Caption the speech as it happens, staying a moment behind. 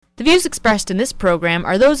The views expressed in this program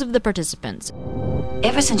are those of the participants.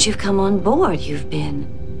 Ever since you've come on board, you've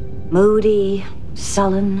been moody,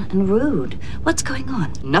 sullen, and rude. What's going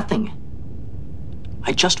on? Nothing.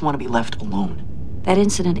 I just want to be left alone. That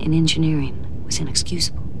incident in engineering was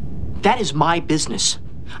inexcusable. That is my business.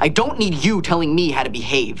 I don't need you telling me how to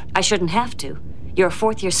behave. I shouldn't have to. You're a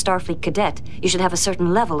fourth-year Starfleet cadet. You should have a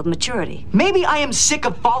certain level of maturity. Maybe I am sick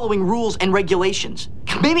of following rules and regulations.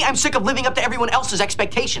 Maybe I'm sick of living up to everyone else's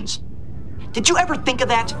expectations. Did you ever think of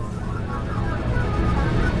that?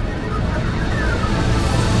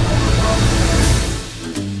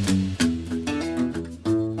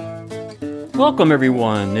 Welcome,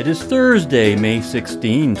 everyone. It is Thursday, May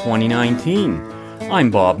 16, 2019.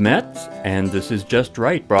 I'm Bob Metz, and this is Just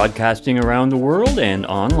Right, broadcasting around the world and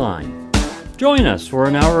online. Join us for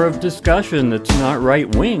an hour of discussion that's not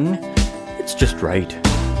right-wing, it's just right.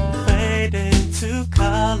 Fade into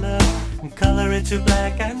color, and color into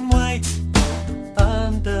black and white.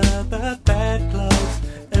 Under the bedclothes,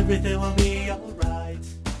 everything will be alright.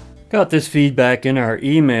 Got this feedback in our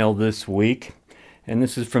email this week. And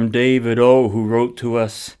this is from David O., who wrote to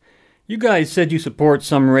us, "You guys said you support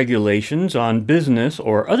some regulations on business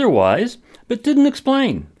or otherwise, but didn't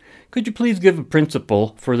explain. Could you please give a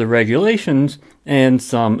principle for the regulations and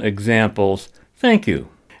some examples? Thank you."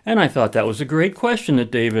 And I thought that was a great question that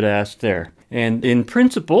David asked there. And in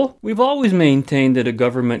principle, we've always maintained that a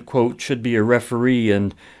government, quote, should be a referee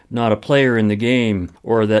and not a player in the game,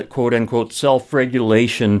 or that, quote-unquote,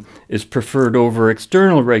 self-regulation is preferred over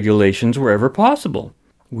external regulations wherever possible.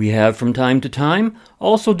 We have, from time to time,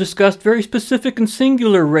 also discussed very specific and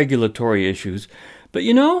singular regulatory issues, but,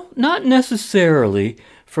 not necessarily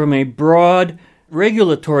from a broad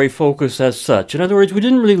regulatory focus as such. In other words, we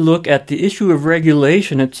didn't really look at the issue of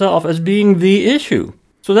regulation itself as being the issue.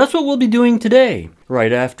 So that's what we'll be doing today,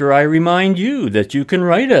 right after I remind you that you can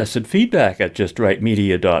write us at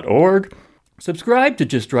feedback@justrightmedia.org, subscribe to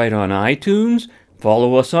Just Right on iTunes,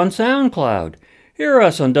 follow us on SoundCloud, hear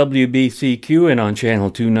us on WBCQ and on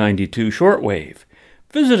Channel 292 Shortwave.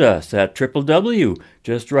 Visit us at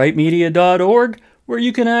www.justrightmedia.org, where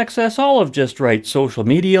you can access all of Just Right's social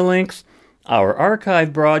media links, our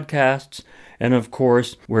archive broadcasts, and of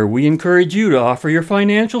course, where we encourage you to offer your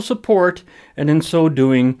financial support, and in so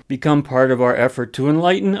doing, become part of our effort to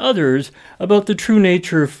enlighten others about the true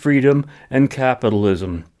nature of freedom and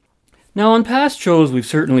capitalism. Now, on past shows, we've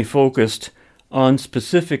certainly focused on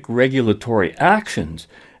specific regulatory actions,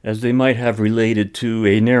 as they might have related to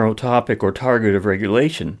a narrow topic or target of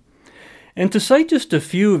regulation. And to cite just a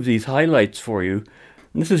few of these highlights for you,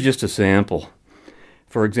 this is just a sample.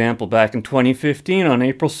 For example, back in 2015, on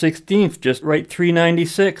April 16th, Just Right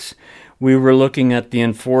 396, we were looking at the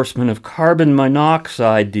enforcement of carbon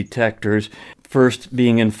monoxide detectors, first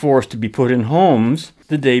being enforced to be put in homes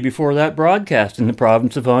the day before that broadcast in the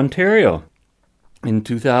province of Ontario. In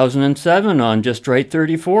 2007, on Just Right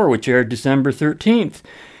 34, which aired December 13th,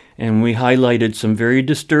 and we highlighted some very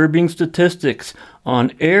disturbing statistics on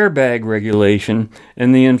airbag regulation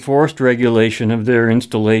and the enforced regulation of their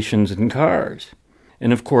installations in cars.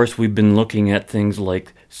 And of course, we've been looking at things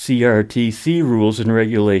like CRTC rules and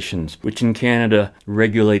regulations, which in Canada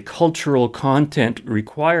regulate cultural content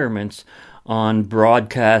requirements on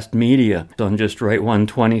broadcast media. On Just Right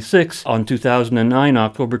 126 on 2009,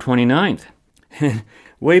 October 29th.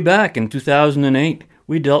 Way back in 2008,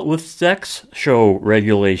 we dealt with sex show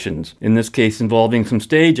regulations, in this case involving some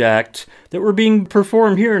stage acts that were being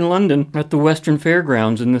performed here in London at the Western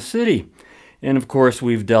Fairgrounds in the city. And of course,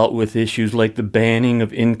 we've dealt with issues like the banning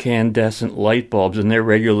of incandescent light bulbs and their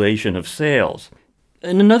regulation of sales.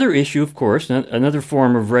 And another issue, of course, another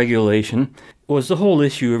form of regulation, was the whole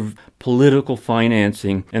issue of political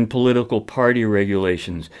financing and political party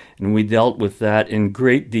regulations. And we dealt with that in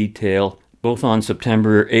great detail, both on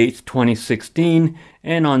September 8th, 2016,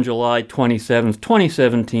 and on July 27th,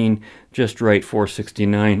 2017, Just Right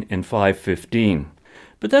 469 and 515.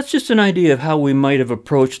 But that's just an idea of how we might have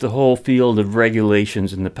approached the whole field of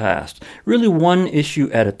regulations in the past, really one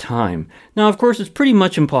issue at a time. Now, of course, it's pretty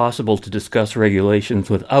much impossible to discuss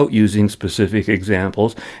regulations without using specific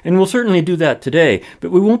examples, and we'll certainly do that today,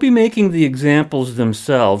 but we won't be making the examples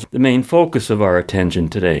themselves the main focus of our attention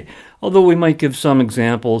today, although we might give some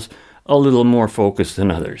examples a little more focus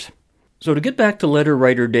than others. So to get back to letter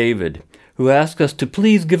writer David, who asked us to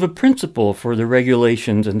please give a principle for the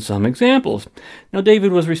regulations and some examples. Now,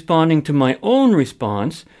 David was responding to my own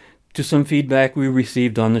response to some feedback we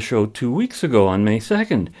received on the show 2 weeks ago on May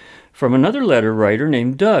 2nd from another letter writer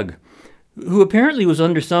named Doug, who apparently was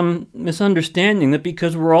under some misunderstanding that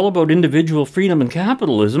because we're all about individual freedom and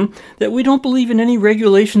capitalism, that we don't believe in any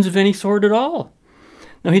regulations of any sort at all.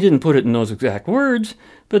 Now, he didn't put it in those exact words,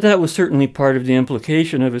 but that was certainly part of the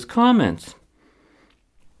implication of his comments.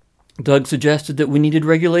 Doug suggested that we needed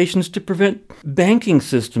regulations to prevent banking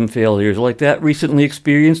system failures like that recently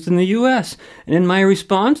experienced in the U.S. And in my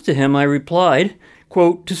response to him, I replied,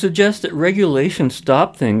 quote, to suggest that regulations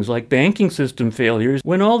stop things like banking system failures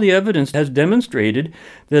when all the evidence has demonstrated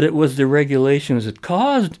that it was the regulations that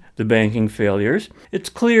caused the banking failures, it's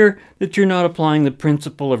clear that you're not applying the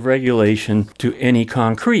principle of regulation to any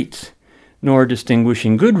concretes, nor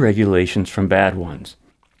distinguishing good regulations from bad ones.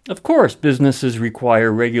 Of course, businesses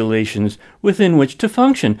require regulations within which to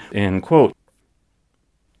function, end quote.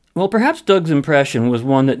 Well, perhaps Doug's impression was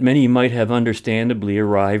one that many might have understandably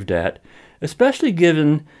arrived at, especially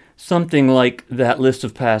given something like that list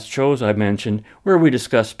of past shows I mentioned, where we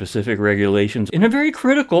discuss specific regulations in a very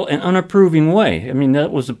critical and unapproving way. I mean,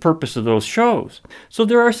 that was the purpose of those shows. So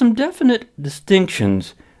there are some definite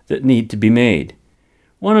distinctions that need to be made.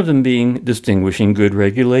 One of them being distinguishing good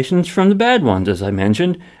regulations from the bad ones, as I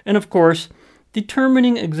mentioned, and of course,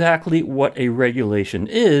 determining exactly what a regulation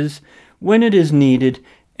is, when it is needed,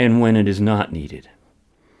 and when it is not needed.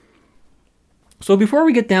 So before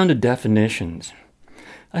we get down to definitions,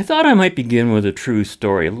 I thought I might begin with a true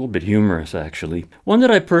story, a little bit humorous actually, one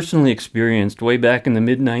that I personally experienced way back in the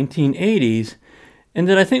mid-1980s, and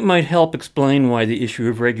that I think might help explain why the issue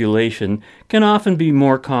of regulation can often be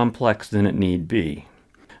more complex than it need be.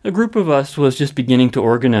 A group of us was just beginning to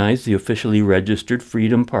organize the officially registered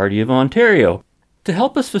Freedom Party of Ontario. To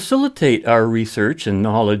help us facilitate our research and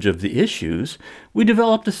knowledge of the issues, we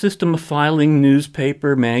developed a system of filing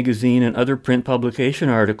newspaper, magazine, and other print publication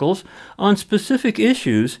articles on specific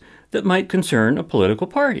issues that might concern a political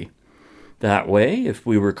party. That way, if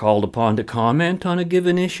we were called upon to comment on a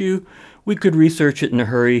given issue, we could research it in a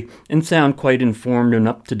hurry and sound quite informed and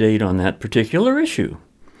up-to-date on that particular issue.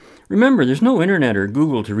 Remember, there's no internet or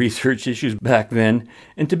Google to research issues back then,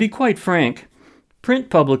 and to be quite frank, print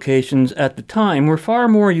publications at the time were far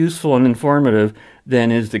more useful and informative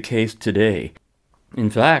than is the case today. In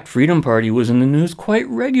fact, Freedom Party was in the news quite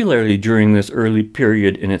regularly during this early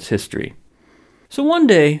period in its history. So one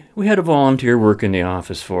day, we had a volunteer work in the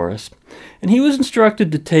office for us, and he was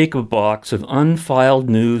instructed to take a box of unfiled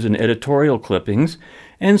news and editorial clippings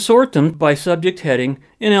and sort them by subject heading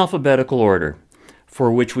in alphabetical order, for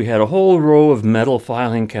which we had a whole row of metal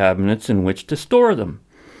filing cabinets in which to store them.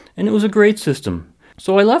 And it was a great system.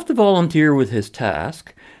 So I left the volunteer with his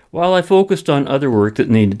task, while I focused on other work that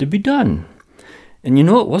needed to be done. And you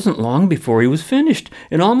know, it wasn't long before he was finished,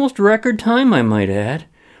 in almost record time, I might add.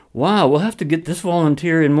 Wow, we'll have to get this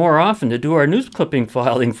volunteer in more often to do our news clipping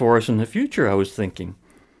filing for us in the future, I was thinking.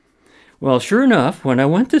 Well, sure enough, when I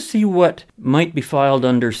went to see what might be filed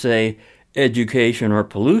under, say, education or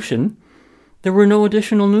pollution, there were no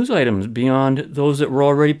additional news items beyond those that were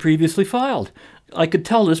already previously filed. I could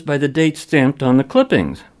tell this by the date stamped on the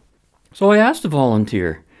clippings. So I asked the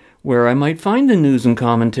volunteer where I might find the news and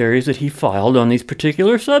commentaries that he filed on these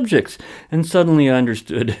particular subjects, and suddenly I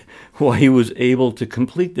understood why he was able to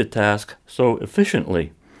complete the task so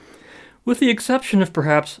efficiently. With the exception of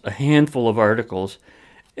perhaps a handful of articles,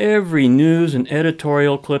 every news and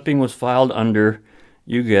editorial clipping was filed under,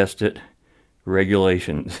 you guessed it,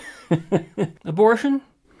 regulations. Abortion?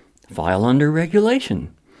 File under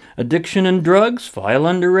regulation. Addiction and drugs? File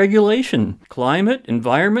under regulation. Climate,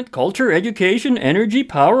 environment, culture, education, energy,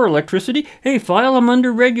 power, electricity? Hey, file them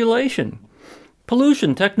under regulation.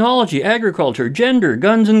 Pollution, technology, agriculture, gender,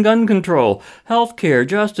 guns and gun control, healthcare,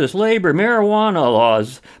 justice, labor, marijuana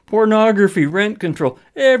laws, pornography, rent control,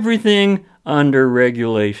 everything under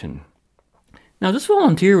regulation. Now, this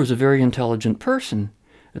volunteer was a very intelligent person,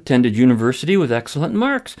 attended university with excellent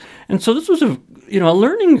marks, and so this was a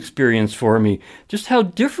learning experience for me, just how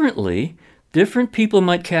differently different people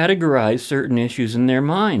might categorize certain issues in their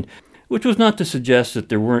mind, which was not to suggest that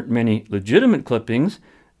there weren't many legitimate clippings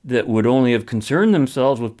that would only have concerned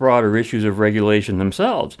themselves with broader issues of regulation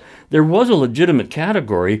themselves. There was a legitimate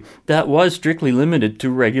category that was strictly limited to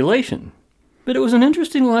regulation. But it was an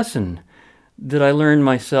interesting lesson that I learned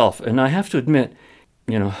myself, and I have to admit,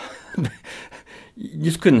 you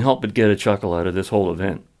just couldn't help but get a chuckle out of this whole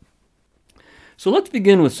event. So let's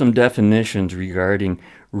begin with some definitions regarding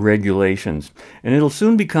regulations, and it'll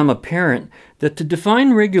soon become apparent that to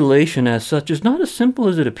define regulation as such is not as simple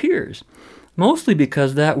as it appears, mostly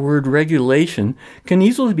because that word regulation can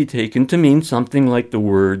easily be taken to mean something like the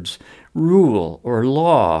words rule or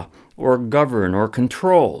law or govern or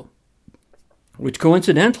control, which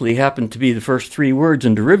coincidentally happened to be the first three words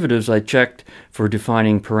and derivatives I checked for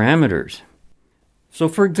defining parameters. So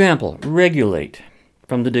for example, regulate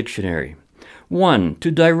from the dictionary. 1.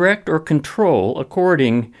 To direct or control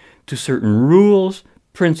according to certain rules,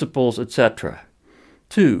 principles, etc.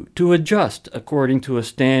 2. To adjust according to a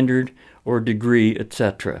standard or degree,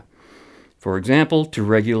 etc. For example, to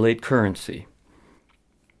regulate currency.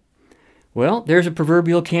 Well, there's a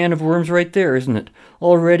proverbial can of worms right there, isn't it?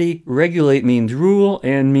 Already, regulate means rule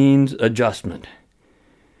and means adjustment.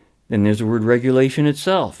 Then there's the word regulation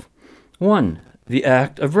itself. 1. The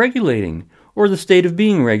act of regulating, or the state of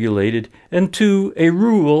being regulated, and 2. A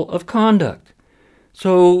rule of conduct.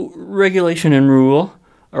 So, regulation and rule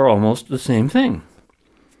are almost the same thing.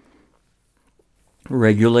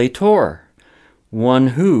 Regulator. One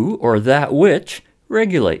who, or that which,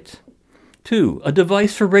 regulates. 2. A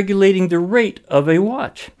device for regulating the rate of a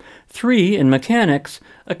watch. 3. In mechanics,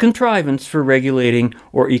 a contrivance for regulating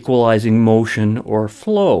or equalizing motion or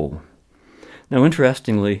flow. Now,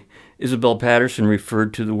 interestingly, Isabel Patterson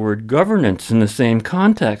referred to the word governance in the same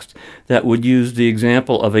context that would use the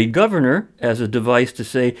example of a governor as a device to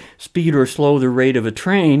say speed or slow the rate of a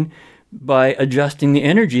train by adjusting the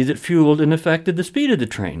energy that fueled and affected the speed of the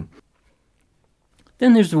train.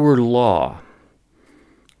 Then there's the word law.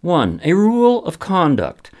 1. A rule of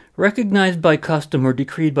conduct, recognized by custom or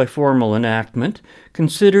decreed by formal enactment,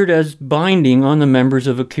 considered as binding on the members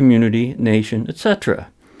of a community, nation, etc.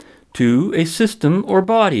 2. A system or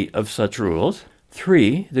body of such rules.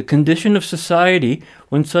 3. The condition of society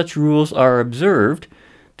when such rules are observed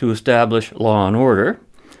to establish law and order.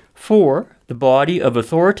 4. The body of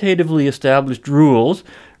authoritatively established rules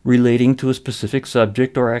relating to a specific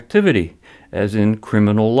subject or activity, as in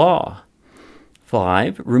criminal law.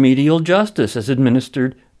 5. Remedial justice as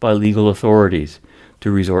administered by legal authorities,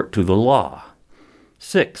 to resort to the law.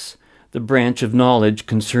 6. The branch of knowledge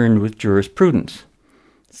concerned with jurisprudence.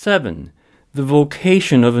 7. The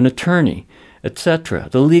vocation of an attorney, etc.,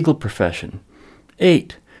 the legal profession.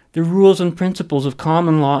 8. The rules and principles of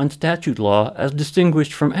common law and statute law as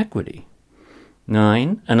distinguished from equity.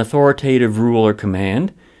 9. An authoritative rule or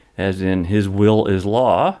command, as in his will is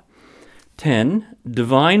law. 10.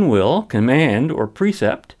 Divine will, command, or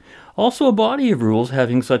precept, also a body of rules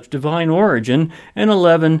having such divine origin. And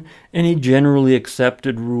 11. Any generally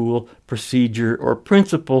accepted rule, procedure, or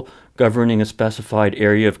principle governing a specified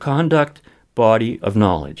area of conduct, body of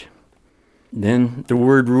knowledge. Then the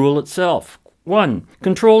word rule itself. 1.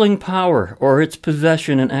 Controlling power or its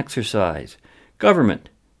possession and exercise. Government,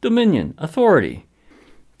 dominion, authority.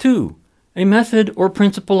 2. A method or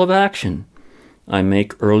principle of action. I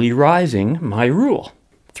make early rising my rule.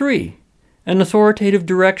 3. An authoritative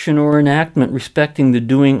direction or enactment respecting the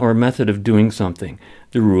doing or method of doing something,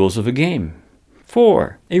 the rules of a game.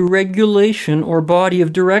 4. A regulation or body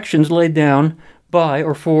of directions laid down by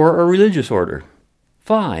or for a religious order.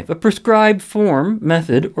 5. A prescribed form,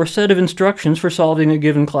 method, or set of instructions for solving a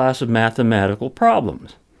given class of mathematical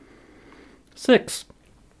problems. 6.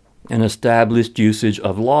 An established usage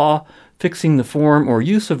of law, fixing the form or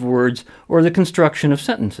use of words or the construction of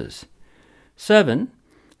sentences. 7.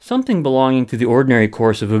 Something belonging to the ordinary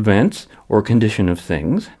course of events or condition of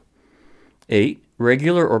things. 8.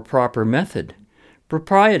 Regular or proper method.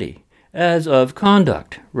 Propriety, as of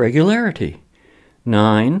conduct, regularity.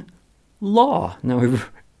 9. Law. Now we've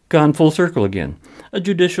gone full circle again. A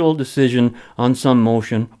judicial decision on some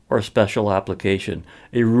motion or special application.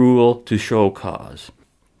 A rule to show cause.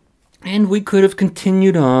 And we could have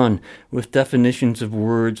continued on with definitions of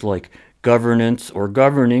words like governance or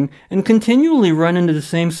governing and continually run into the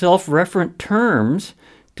same self-referent terms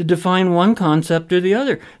to define one concept or the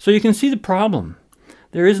other. So you can see the problem.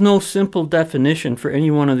 There is no simple definition for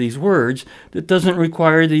any one of these words that doesn't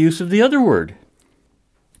require the use of the other word.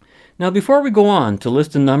 Now, before we go on to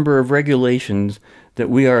list a number of regulations that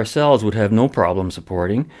we ourselves would have no problem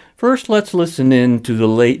supporting, first let's listen in to the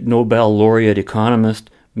late Nobel laureate economist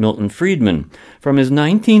Milton Friedman from his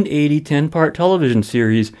 1980 10-part television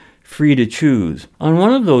series Free to Choose, on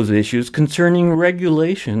one of those issues concerning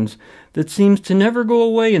regulations that seems to never go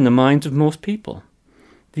away in the minds of most people.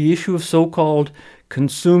 The issue of so-called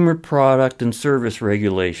consumer product and service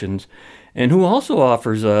regulations, and who also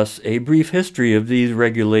offers us a brief history of these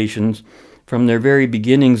regulations from their very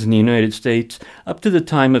beginnings in the United States up to the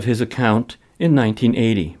time of his account in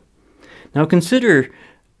 1980. Now consider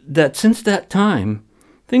that since that time,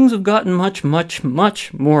 things have gotten much, much,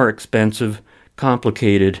 much more expensive,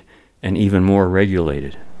 complicated, and even more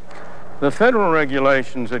regulated. The federal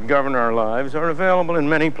regulations that govern our lives are available in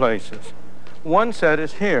many places. One set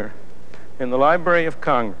is here, in the Library of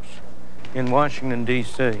Congress, in Washington,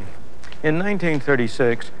 D.C. In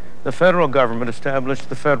 1936, the federal government established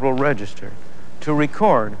the Federal Register to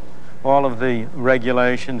record all of the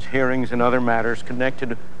regulations, hearings, and other matters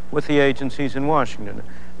connected with the agencies in Washington.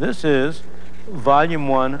 This is Volume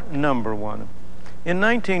 1, Number 1. In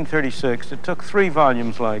 1936, it took 3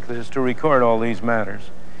 volumes like this to record all these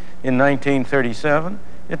matters. In 1937,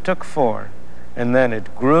 it took 4. And then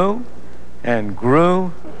it grew and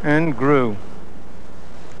grew and grew.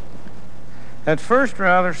 At first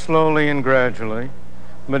rather slowly and gradually,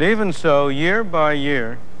 but even so, year by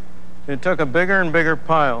year, it took a bigger and bigger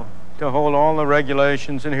pile to hold all the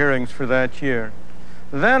regulations and hearings for that year.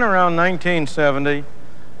 Then around 1970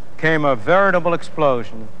 came a veritable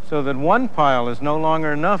explosion, so that one pile is no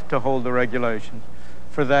longer enough to hold the regulations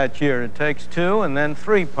for that year. It takes 2 and then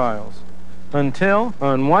 3 piles. Until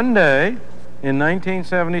on one day in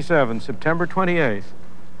 1977, September 28th,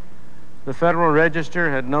 the Federal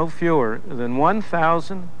Register had no fewer than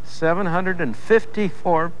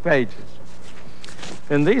 1,754 pages.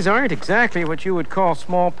 And these aren't exactly what you would call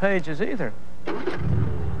small pages either.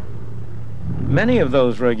 Many of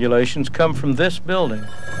those regulations come from this building.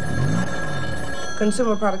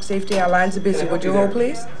 Consumer Product Safety, our lines are busy. Would you hold,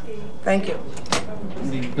 please? Thank you.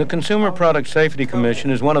 The Consumer Product Safety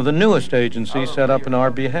Commission is one of the newest agencies set up in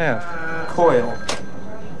our behalf. Coil.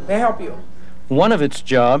 May I help you? One of its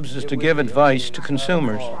jobs is to give advice to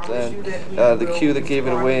consumers. The cue that gave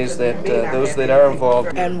it away is that those that are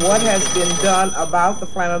involved. And what has been done about the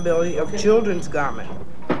flammability of children's garments?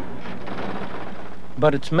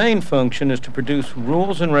 But its main function is to produce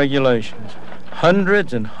rules and regulations,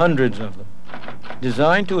 hundreds and hundreds of them,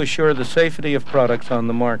 designed to assure the safety of products on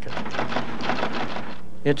the market.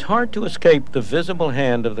 It's hard to escape the visible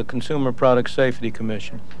hand of the Consumer Product Safety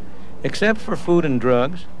Commission. Except for food and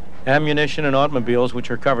drugs, ammunition and automobiles, which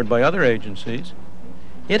are covered by other agencies,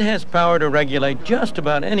 it has power to regulate just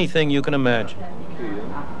about anything you can imagine.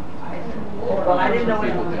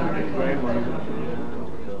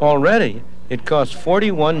 Already, it costs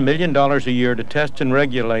 $41 million a year to test and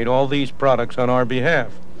regulate all these products on our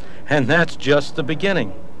behalf. And that's just the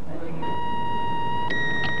beginning.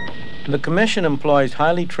 The Commission employs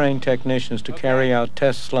highly trained technicians to carry out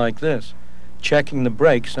tests like this, checking the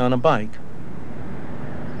brakes on a bike.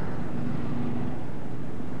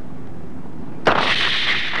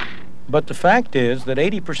 But the fact is that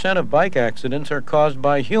 80% of bike accidents are caused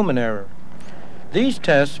by human error. These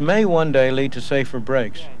tests may one day lead to safer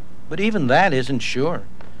brakes, but even that isn't sure.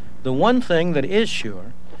 The one thing that is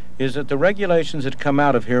sure is that the regulations that come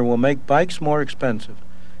out of here will make bikes more expensive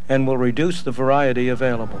and will reduce the variety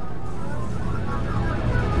available.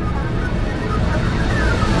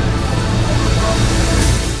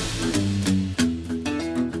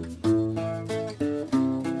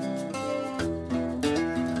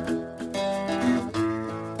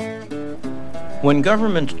 When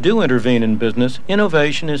governments do intervene in business,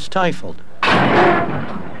 innovation is stifled.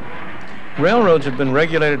 Railroads have been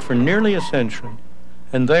regulated for nearly a century,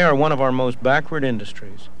 and they are one of our most backward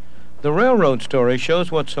industries. The railroad story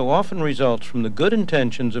shows what so often results from the good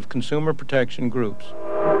intentions of consumer protection groups.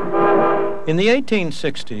 In the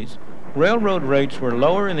 1860s, railroad rates were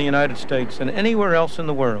lower in the United States than anywhere else in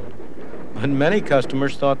the world, but many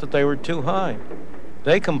customers thought that they were too high.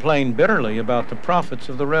 They complained bitterly about the profits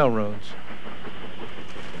of the railroads.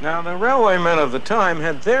 Now, the railwaymen of the time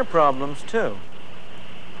had their problems, too.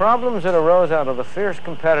 Problems that arose out of the fierce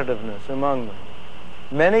competitiveness among them.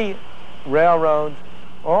 Many railroads,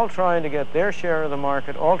 all trying to get their share of the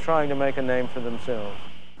market, all trying to make a name for themselves.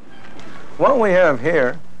 What we have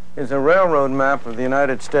here is a railroad map of the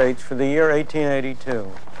United States for the year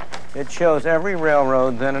 1882. It shows every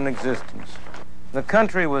railroad then in existence. The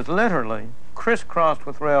country was literally crisscrossed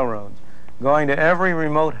with railroads, going to every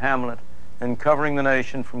remote hamlet and covering the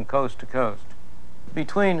nation from coast to coast.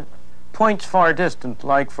 Between points far distant,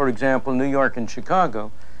 like, for example, New York and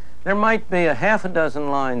Chicago, there might be a half a dozen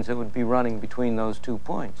lines that would be running between those 2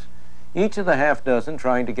 points. Each of the half dozen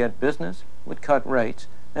trying to get business would cut rates,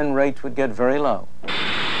 and rates would get very low.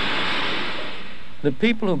 The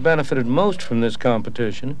people who benefited most from this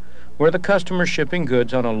competition were the customers shipping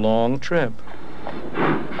goods on a long trip.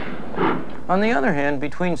 On the other hand,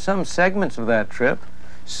 between some segments of that trip,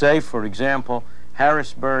 say, for example,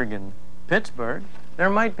 Harrisburg and Pittsburgh, there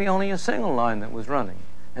might be only a single line that was running,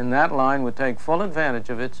 and that line would take full advantage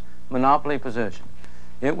of its monopoly position.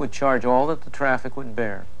 It would charge all that the traffic would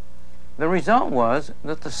bear. The result was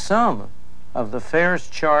that the sum of the fares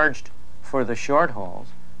charged for the short hauls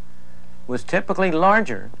was typically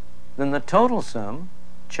larger than the total sum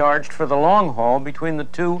charged for the long haul between the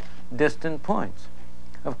 2 distant points.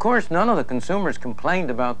 Of course, none of the consumers complained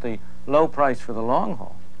about the low price for the long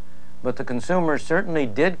haul, but the consumers certainly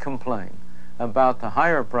did complain about the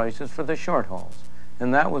higher prices for the short hauls,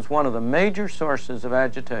 and that was one of the major sources of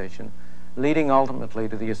agitation leading ultimately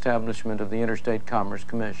to the establishment of the Interstate Commerce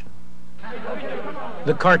Commission.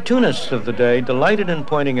 The cartoonists of the day delighted in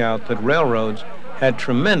pointing out that railroads had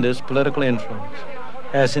tremendous political influence,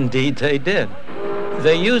 as indeed they did.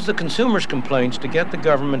 They used the consumers' complaints to get the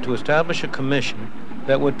government to establish a commission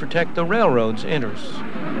that would protect the railroads' interests.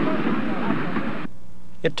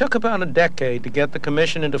 It took about a decade to get the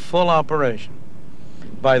commission into full operation.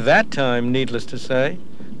 By that time, needless to say,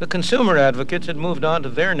 the consumer advocates had moved on to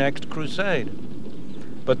their next crusade.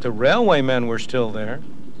 But the railwaymen were still there.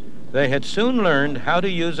 They had soon learned how to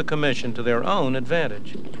use a commission to their own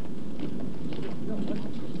advantage.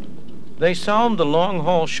 They solved the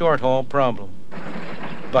long-haul, short-haul problem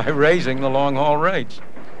by raising the long-haul rates.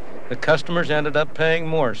 The customers ended up paying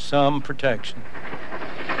more, some protection.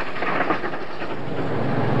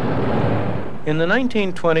 In the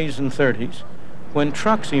 1920s and 30s, when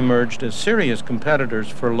trucks emerged as serious competitors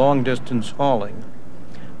for long-distance hauling,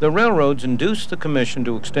 the railroads induced the commission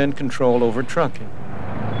to extend control over trucking.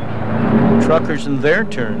 Truckers, in their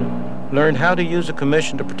turn, learned how to use a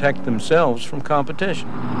commission to protect themselves from competition.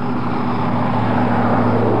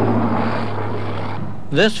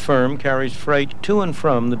 This firm carries freight to and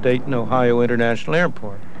from the Dayton, Ohio International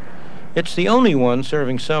Airport. It's the only one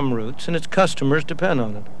serving some routes, and its customers depend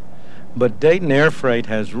on it. But Dayton Air Freight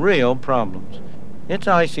has real problems. Its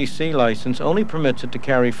ICC license only permits it to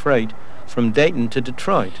carry freight from Dayton to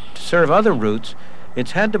Detroit. To serve other routes,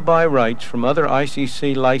 it's had to buy rights from other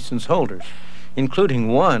ICC license holders, including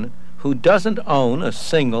one who doesn't own a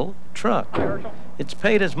single truck. It's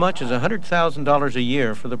paid as much as $100,000 a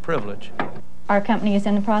year for the privilege. Our company is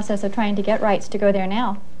in the process of trying to get rights to go there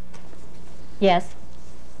now. Yes,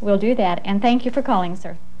 we'll do that, and thank you for calling,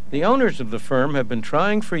 sir. The owners of the firm have been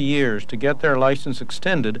trying for years to get their license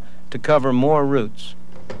extended to cover more routes.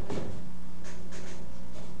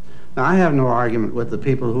 Now, I have no argument with the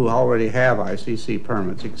people who already have ICC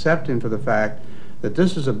permits, excepting for the fact that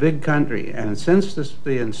this is a big country, and since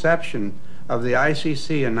the inception of the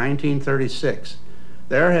ICC in 1936,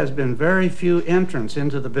 there has been very few entrants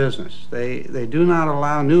into the business. They do not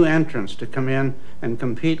allow new entrants to come in and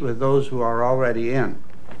compete with those who are already in.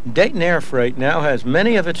 Dayton Air Freight now has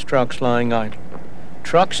many of its trucks lying idle,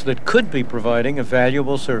 trucks that could be providing a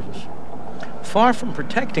valuable service. Far from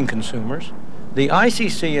protecting consumers, the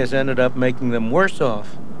ICC has ended up making them worse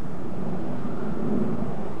off.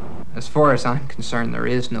 As far as I'm concerned, there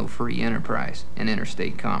is no free enterprise in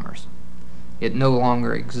interstate commerce. It no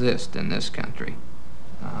longer exists in this country.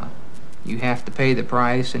 You have to pay the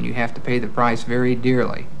price, and you have to pay the price very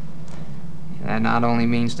dearly. That not only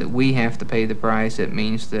means that we have to pay the price, it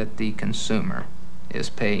means that the consumer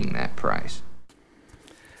is paying that price.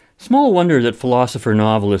 Small wonder that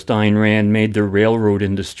philosopher-novelist Ayn Rand made the railroad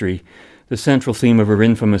industry the central theme of her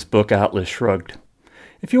infamous book Atlas Shrugged.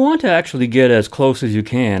 If you want to actually get as close as you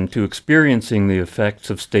can to experiencing the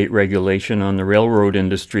effects of state regulation on the railroad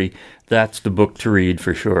industry, that's the book to read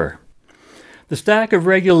for sure. The stack of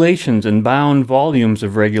regulations and bound volumes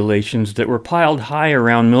of regulations that were piled high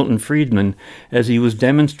around Milton Friedman as he was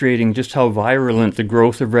demonstrating just how virulent the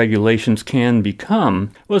growth of regulations can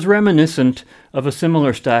become was reminiscent of a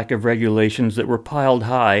similar stack of regulations that were piled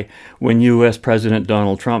high when U.S. President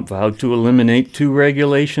Donald Trump vowed to eliminate 2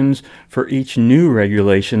 regulations for each new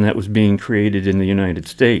regulation that was being created in the United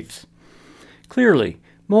States. Clearly,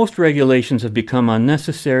 most regulations have become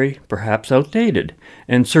unnecessary, perhaps outdated,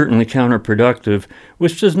 and certainly counterproductive,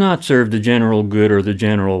 which does not serve the general good or the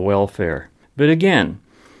general welfare. But again,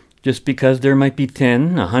 just because there might be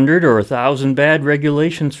 10, 100, or 1,000 bad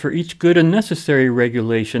regulations for each good and necessary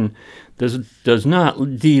regulation does not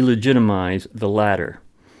delegitimize the latter.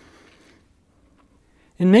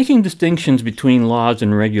 In making distinctions between laws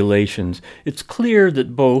and regulations, it's clear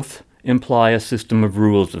that both imply a system of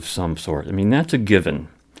rules of some sort. I mean, that's a given.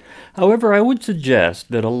 However, I would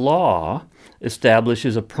suggest that a law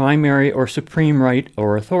establishes a primary or supreme right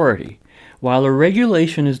or authority, while a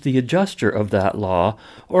regulation is the adjuster of that law,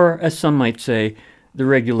 or, as some might say, the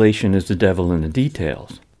regulation is the devil in the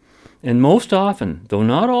details. And most often, though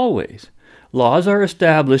not always, laws are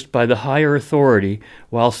established by the higher authority,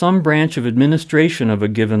 while some branch of administration of a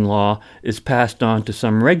given law is passed on to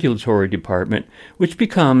some regulatory department, which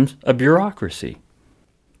becomes a bureaucracy.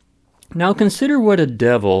 Now consider what a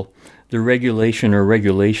devil the regulation or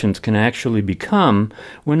regulations can actually become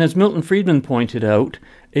when, as Milton Friedman pointed out,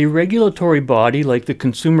 a regulatory body like the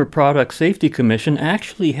Consumer Product Safety Commission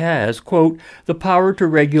actually has, quote, the power to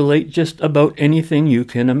regulate just about anything you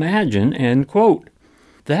can imagine, end quote.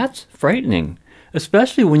 That's frightening,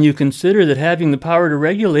 especially when you consider that having the power to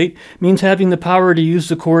regulate means having the power to use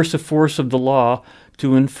the coercive force of the law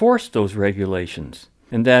to enforce those regulations.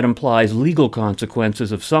 and that implies legal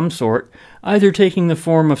consequences of some sort, either taking the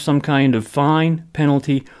form of some kind of fine,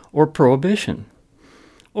 penalty, or prohibition.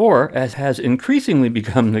 Or, as has increasingly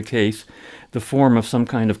become the case, the form of some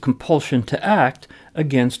kind of compulsion to act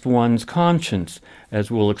against one's conscience,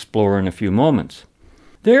 as we'll explore in a few moments.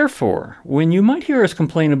 Therefore, when you might hear us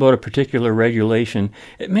complain about a particular regulation,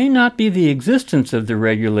 it may not be the existence of the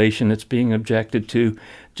regulation that's being objected to,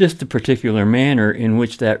 just the particular manner in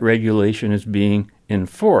which that regulation is being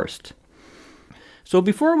enforced. So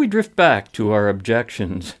before we drift back to our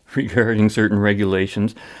objections regarding certain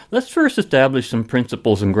regulations, let's first establish some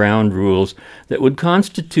principles and ground rules that would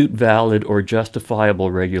constitute valid or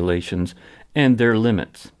justifiable regulations and their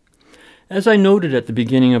limits. As I noted at the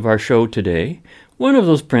beginning of our show today, one of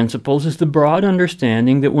those principles is the broad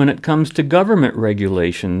understanding that when it comes to government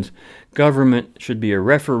regulations, government should be a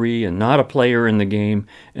referee and not a player in the game,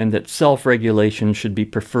 and that self-regulation should be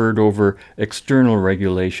preferred over external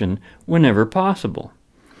regulation whenever possible.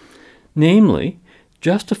 Namely,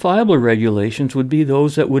 justifiable regulations would be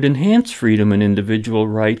those that would enhance freedom and individual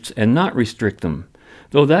rights and not restrict them,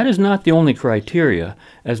 though that is not the only criteria,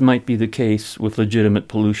 as might be the case with legitimate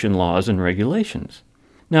pollution laws and regulations.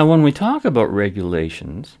 Now, when we talk about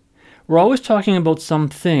regulations, we're always talking about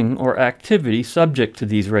something or activity subject to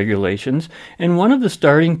these regulations, and one of the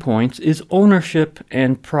starting points is ownership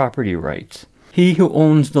and property rights. He who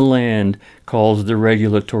owns the land calls the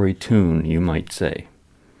regulatory tune, you might say.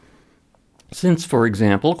 Since, for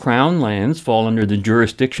example, crown lands fall under the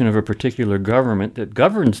jurisdiction of a particular government that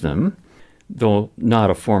governs them, though not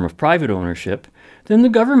a form of private ownership, then the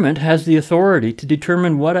government has the authority to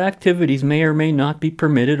determine what activities may or may not be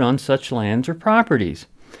permitted on such lands or properties.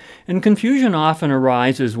 And confusion often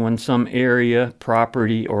arises when some area,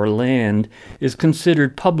 property, or land is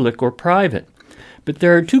considered public or private. But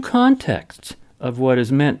there are two contexts of what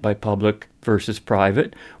is meant by public versus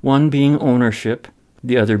private, one being ownership,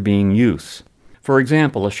 the other being use. For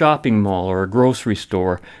example, a shopping mall or a grocery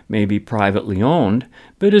store may be privately owned,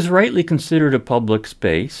 but is rightly considered a public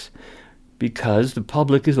space because the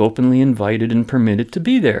public is openly invited and permitted to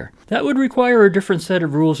be there. That would require a different set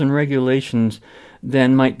of rules and regulations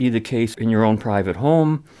than might be the case in your own private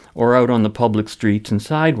home or out on the public streets and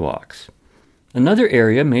sidewalks. Another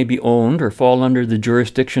area may be owned or fall under the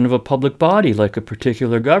jurisdiction of a public body like a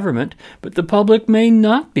particular government, but the public may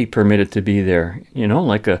not be permitted to be there,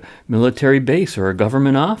 like a military base or a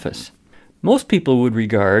government office. Most people would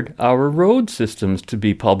regard our road systems to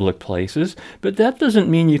be public places, but that doesn't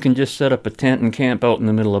mean you can just set up a tent and camp out in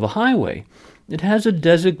the middle of a highway. It has a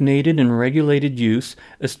designated and regulated use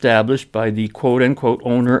established by the quote-unquote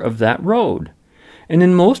owner of that road. And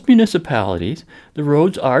in most municipalities, the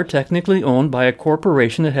roads are technically owned by a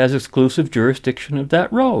corporation that has exclusive jurisdiction of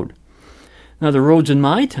that road. Now, the roads in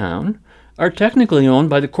my town are technically owned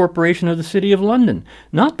by the corporation of the City of London,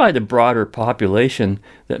 not by the broader population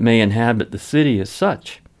that may inhabit the city as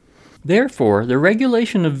such. Therefore, the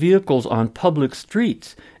regulation of vehicles on public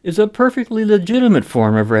streets is a perfectly legitimate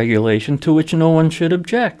form of regulation to which no one should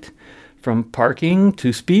object. From parking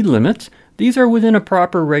to speed limits, these are within a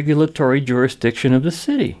proper regulatory jurisdiction of the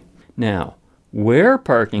city. Now, where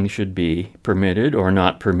parking should be permitted or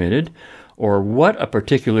not permitted, or what a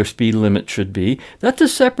particular speed limit should be, that's a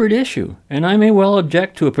separate issue, and I may well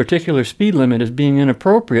object to a particular speed limit as being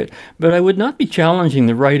inappropriate, but I would not be challenging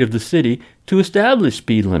the right of the city to establish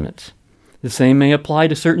speed limits. The same may apply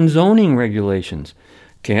to certain zoning regulations.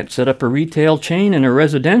 Can't set up a retail chain in a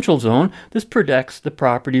residential zone. This protects the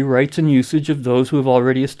property rights and usage of those who have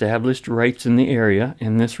already established rights in the area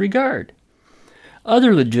in this regard.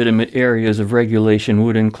 Other legitimate areas of regulation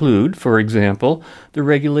would include, for example, the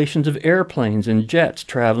regulations of airplanes and jets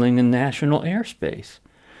traveling in national airspace,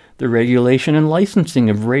 the regulation and licensing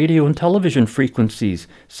of radio and television frequencies,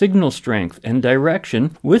 signal strength, and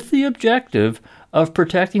direction with the objective of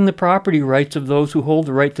protecting the property rights of those who hold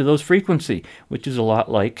the right to those frequencies, which is a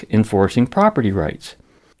lot like enforcing property rights.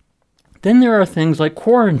 Then there are things like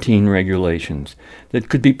quarantine regulations that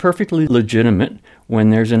could be perfectly legitimate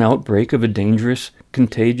when there's an outbreak of a dangerous,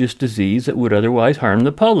 contagious disease that would otherwise harm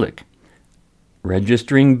the public.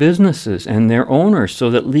 Registering businesses and their owners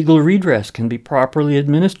so that legal redress can be properly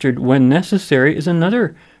administered when necessary is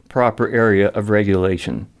another proper area of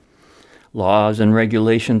regulation. Laws and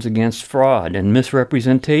regulations against fraud and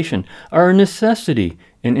misrepresentation are a necessity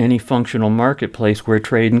in any functional marketplace where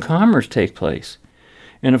trade and commerce take place.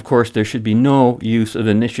 And of course, there should be no use of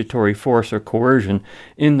initiatory force or coercion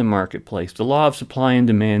in the marketplace. The law of supply and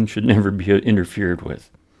demand should never be interfered with.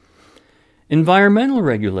 Environmental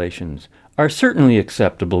regulations are certainly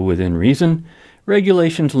acceptable within reason.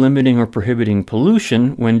 regulations limiting or prohibiting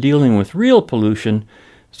pollution when dealing with real pollution,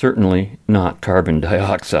 certainly not carbon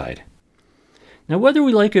dioxide. Now, whether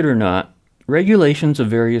we like it or not, regulations of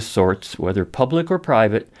various sorts, whether public or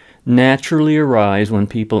private, naturally arise when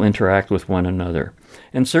people interact with one another,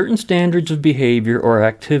 and certain standards of behavior or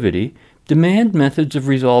activity demand methods of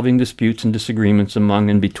resolving disputes and disagreements among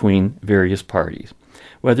and between various parties.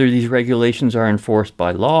 Whether these regulations are enforced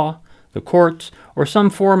by law, the courts, or some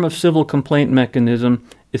form of civil complaint mechanism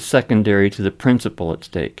is secondary to the principle at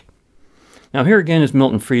stake. Now here again is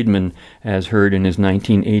Milton Friedman, as heard in his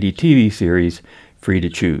 1980 TV series, Free to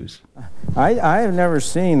Choose. I have never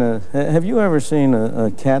seen have you ever seen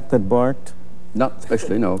a cat that barked? Not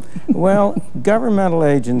especially, no. Well, governmental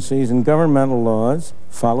agencies and governmental laws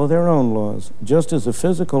follow their own laws. Just as the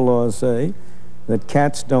physical laws say that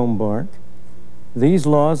cats don't bark, these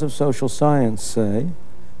laws of social science say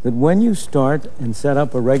that when you start and set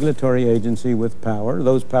up a regulatory agency with power,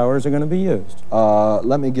 those powers are going to be used.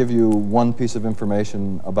 Let me give you one piece of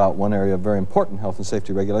information about one area of very important health and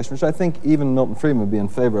safety regulation, which I think even Milton Friedman would be in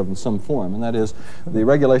favor of in some form, and that is the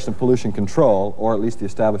regulation of pollution control, or at least the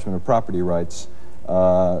establishment of property rights,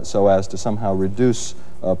 so as to somehow reduce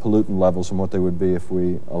pollutant levels from what they would be if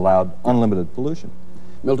we allowed unlimited pollution.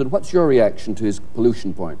 Milton, what's your reaction to his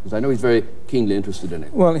pollution point? Because I know he's very keenly interested in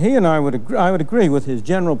it. Well, he and I would agree with his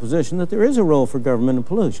general position that there is a role for government in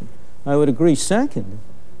pollution. I would agree, second,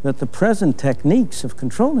 that the present techniques of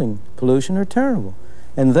controlling pollution are terrible.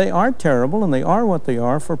 And they are terrible, and they are what they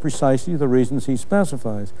are for precisely the reasons he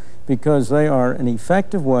specifies, because they are an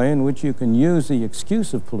effective way in which you can use the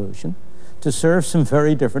excuse of pollution to serve some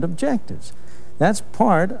very different objectives. That's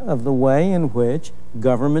part of the way in which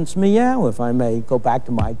governments meow, if I may go back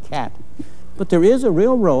to my cat. But there is a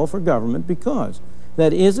real role for government because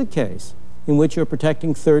that is a case in which you're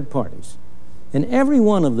protecting third parties. And every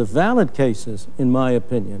one of the valid cases, in my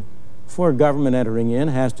opinion, for government entering in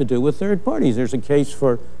has to do with third parties. There's a case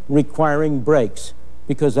for requiring brakes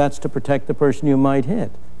because that's to protect the person you might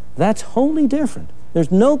hit. That's wholly different. There's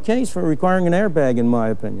no case for requiring an airbag, in my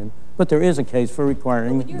opinion, but there is a case for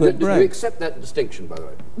requiring good brakes. Do you accept that distinction, by the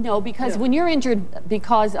way? No, because when you're injured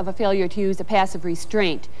because of a failure to use a passive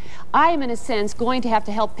restraint, I am, in a sense, going to have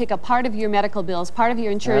to help pick up part of your medical bills, part of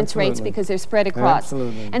your insurance rates, because they're spread across.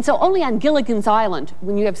 Absolutely. And so only on Gilligan's Island,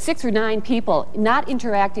 when you have 6 or 9 people not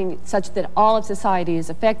interacting such that all of society is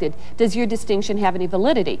affected, does your distinction have any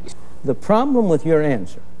validity? The problem with your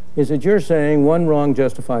answer is that you're saying one wrong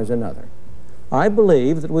justifies another. I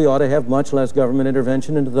believe that we ought to have much less government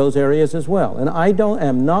intervention into those areas as well. And I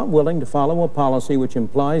am not willing to follow a policy which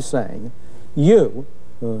implies saying,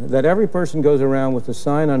 that every person goes around with a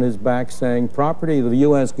sign on his back saying, property of the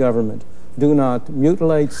U.S. government, do not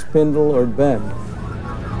mutilate, spindle, or bend.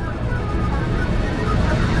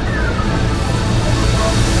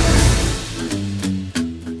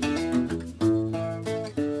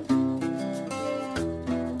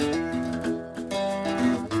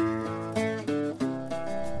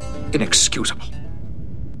 Inexcusable.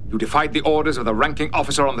 You defied the orders of the ranking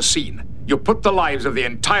officer on the scene. You put the lives of the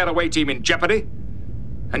entire away team in jeopardy,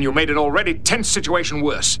 and you made an already tense situation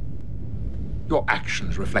worse. Your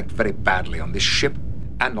actions reflect very badly on this ship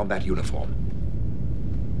and on that uniform.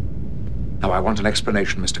 Now, I want an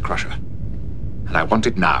explanation, Mr. Crusher. And I want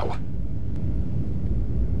it now.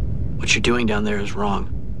 What you're doing down there is wrong.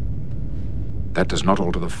 That does not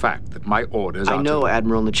alter the fact that my orders are... I know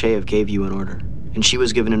Admiral Nechayev gave you an order, and she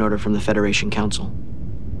was given an order from the Federation Council.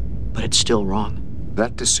 But it's still wrong.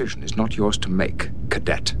 That decision is not yours to make,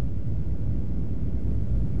 Cadet.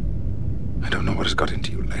 I don't know what has got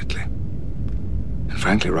into you lately. And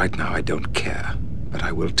frankly, right now, I don't care. But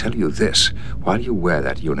I will tell you this. While you wear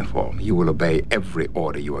that uniform, you will obey every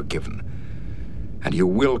order you are given. And you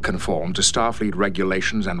will conform to Starfleet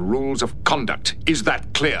regulations and rules of conduct. Is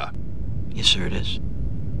that clear? Yes, sir, it is.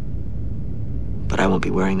 But I won't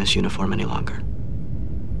be wearing this uniform any longer.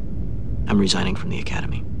 I'm resigning from the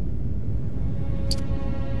Academy.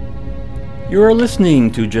 You are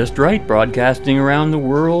listening to Just Right, broadcasting around the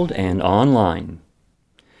world and online.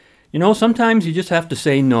 You know, sometimes you just have to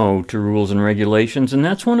say no to rules and regulations, and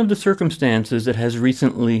that's one of the circumstances that has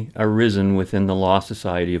recently arisen within the Law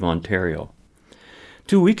Society of Ontario.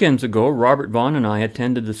 2 weekends ago, Robert Vaughn and I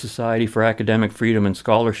attended the Society for Academic Freedom and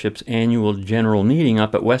Scholarship's annual general meeting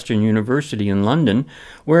up at Western University in London,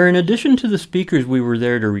 where in addition to the speakers we were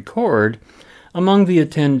there to record, among the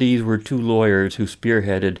attendees were 2 lawyers who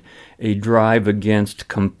spearheaded a drive against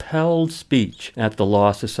compelled speech at the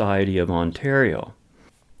Law Society of Ontario.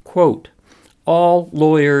 Quote, all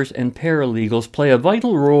lawyers and paralegals play a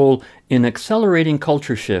vital role In Accelerating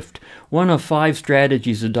Culture Shift, one of 5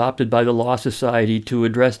 strategies adopted by the Law Society to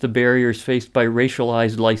address the barriers faced by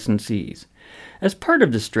racialized licensees. As part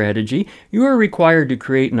of the strategy, you are required to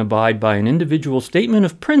create and abide by an individual statement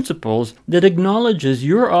of principles that acknowledges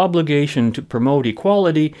your obligation to promote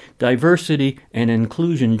equality, diversity, and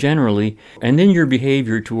inclusion generally, and in your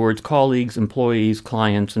behavior towards colleagues, employees,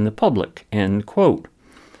 clients, and the public." End quote.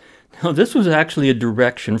 Now, this was actually a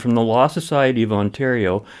direction from the Law Society of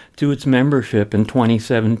Ontario to its membership in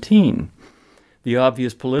 2017. The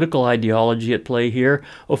obvious political ideology at play here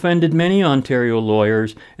offended many Ontario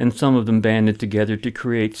lawyers, and some of them banded together to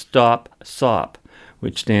create Stop SOP,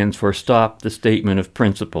 which stands for Stop the Statement of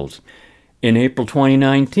Principles. In April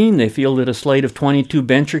 2019, they fielded a slate of 22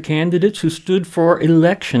 bencher candidates who stood for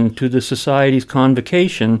election to the Society's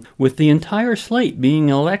convocation, with the entire slate being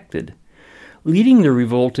elected. Leading the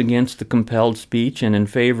revolt against the compelled speech and in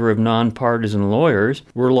favor of nonpartisan lawyers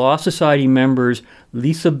were Law Society members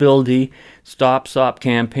Lisa Bildy, Stop SOP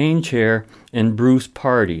campaign chair, and Bruce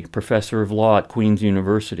Pardy, professor of law at Queen's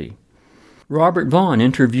University. Robert Vaughn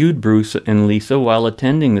interviewed Bruce and Lisa while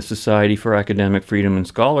attending the Society for Academic Freedom and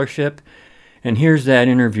Scholarship, and here's that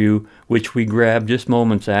interview, which we grabbed just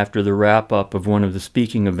moments after the wrap-up of one of the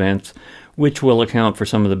speaking events, which will account for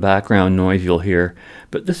some of the background noise you'll hear.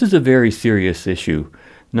 But this is a very serious issue,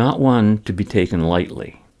 not one to be taken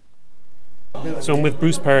lightly. So I'm with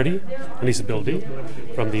Bruce Pardy and Lisa Bildy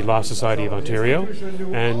from the Law Society of Ontario,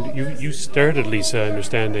 and you started, Lisa, I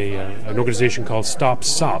understand, an organization called Stop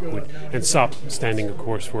SOP, and SOP standing, of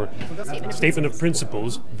course, for Statement of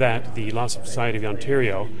Principles, that the Law Society of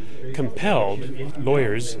Ontario compelled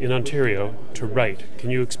lawyers in Ontario to write. Can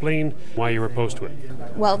you explain why you were opposed to it?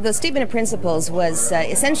 Well, the Statement of Principles was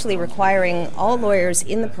essentially requiring all lawyers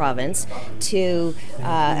in the province to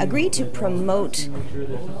agree to promote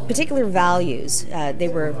particular values. They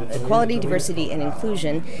were equality, diversity, and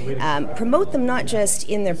inclusion. Promote them not just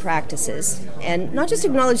in their practices, and not just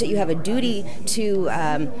acknowledge that you have a duty to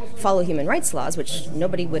follow human rights laws, which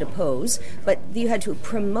nobody would oppose, but you had to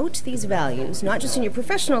promote these values, not just in your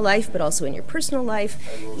professional life, but also in your personal life,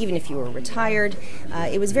 even if you were retired.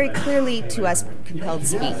 It was very clearly, to us, compelled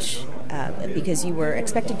speech, because you were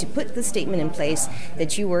expected to put the statement in place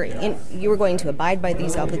that you were going to abide by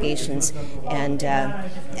these obligations, and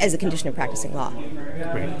as a condition of practicing law.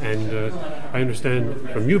 Right, and I understand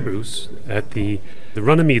from you, Bruce, at the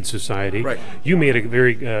Runnymede Society, right, you made a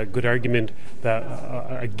very good argument that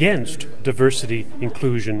against diversity,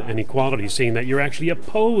 inclusion, and equality, saying that you're actually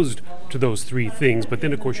opposed to those 3 things, but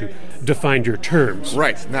then, of course, you defined your terms.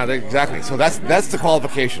 Right, now, exactly. So that's the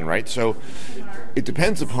qualification, right? So it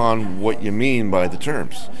depends upon what you mean by the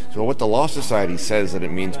terms. So what the Law Society says that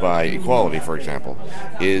it means by equality, for example,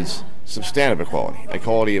 is substantive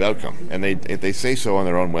equality of outcome, and they say so on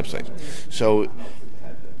their own website. So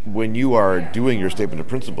when you are doing your statement of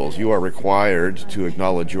principles, you are required to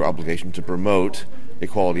acknowledge your obligation to promote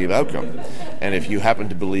equality of outcome. And if you happen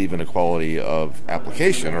to believe in equality of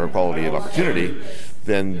application or equality of opportunity,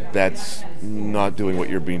 then that's not doing what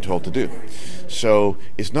you're being told to do. So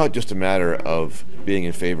it's not just a matter of being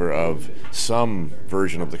in favor of some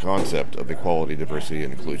version of the concept of equality, diversity,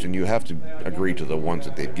 and inclusion. You have to agree to the ones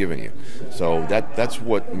that they've given you. So that's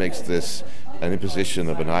what makes this an imposition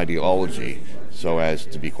of an ideology so as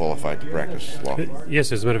to be qualified to practice law.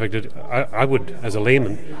 Yes, as a matter of fact, I would, as a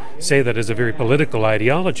layman, say that is a very political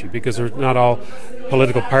ideology, because not all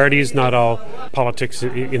political parties, not all politics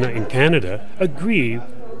in Canada agree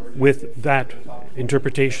with that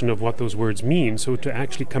interpretation of what those words mean. So to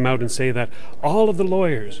actually come out and say that all of the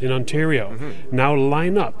lawyers in Ontario now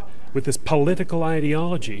line up with this political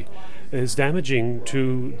ideology is damaging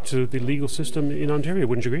to the legal system in Ontario,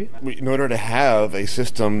 wouldn't you agree? In order to have a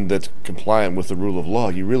system that's compliant with the rule of law,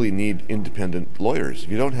 you really need independent lawyers.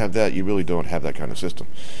 If you don't have that, you really don't have that kind of system.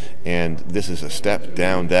 And this is a step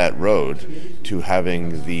down that road to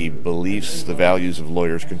having the beliefs, the values of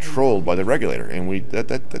lawyers controlled by the regulator. And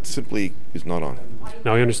that simply is not on.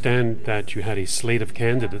 Now, I understand that you had a slate of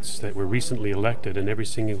candidates that were recently elected, and every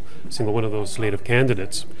single one of those slate of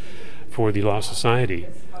candidates for the Law Society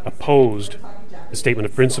opposed the Statement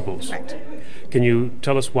of Principles. Right. Can you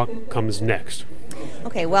tell us what comes next?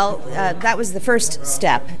 Okay, well, that was the first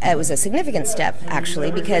step. It was a significant step,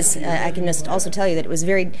 actually, because I can just also tell you that it was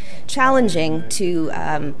very challenging to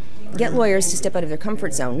get lawyers to step out of their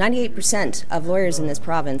comfort zone. 98% of lawyers in this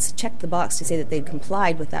province checked the box to say that they'd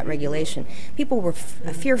complied with that regulation. People were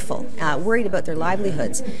fearful, worried about their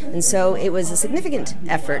livelihoods, and so it was a significant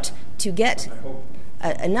effort to get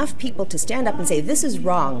enough people to stand up and say, this is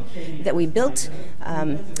wrong, that we built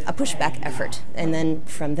a pushback effort. And then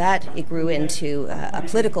from that, it grew into a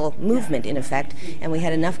political movement, in effect, and we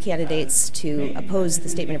had enough candidates to oppose the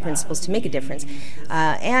Statement of Principles to make a difference.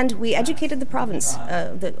 And we educated the province,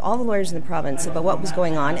 all the lawyers in the province, about what was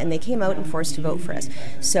going on, and they came out and forced to vote for us.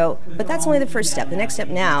 So, but that's only the first step. The next step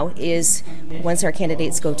now is, once our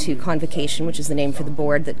candidates go to convocation, which is the name for the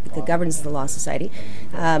board that governs the Law Society,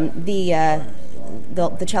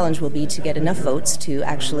 the challenge will be to get enough votes to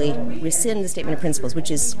actually rescind the Statement of Principles,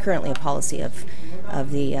 which is currently a policy of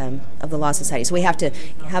the Law Society. So we have to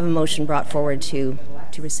have a motion brought forward to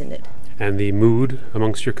rescind it. And the mood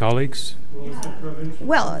amongst your colleagues?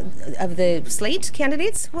 Well, of the slate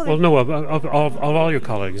candidates? Well, no, of all your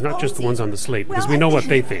colleagues, not just the ones on the slate, because we know what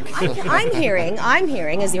they think. I'm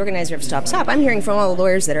hearing, as the organizer of Stop Stop, I'm hearing from all the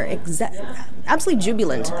lawyers that are absolutely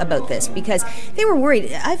jubilant about this, because they were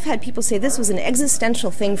worried. I've had people say this was an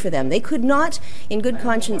existential thing for them. They could not, in good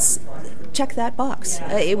conscience, check that box.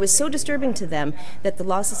 It was so disturbing to them that the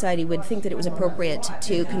Law Society would think that it was appropriate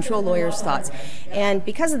to control lawyers' thoughts. And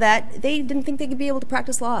because of that, they didn't think they could be able to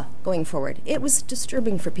practice law going forward. It was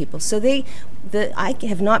disturbing for people. So I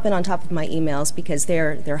have not been on top of my emails, because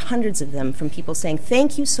there are hundreds of them from people saying,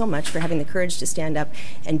 thank you so much for having the courage to stand up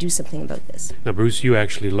and do something about this. Now, Bruce, you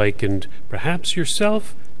actually likened perhaps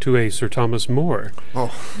yourself to a Sir Thomas More.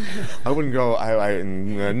 Oh, I wouldn't go,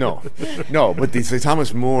 no. But the Sir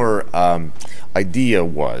Thomas More idea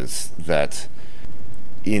was that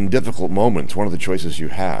in difficult moments, one of the choices you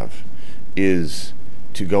have is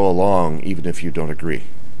to go along even if you don't agree,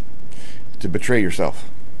 to betray yourself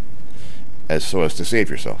so as to save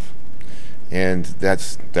yourself. And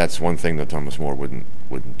that's one thing that Thomas More wouldn't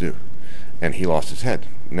do. And he lost his head.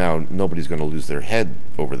 Now, nobody's going to lose their head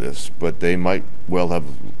over this, but they might well have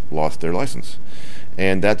lost their license.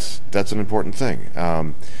 And that's an important thing.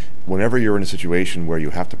 Whenever you're in a situation where you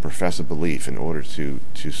have to profess a belief in order to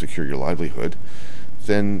secure your livelihood,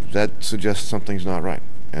 then that suggests something's not right.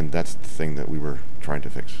 And that's the thing that we were trying to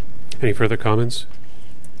fix. Any further comments?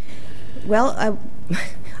 Well,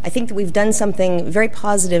 I think that we've done something very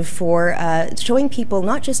positive for showing people,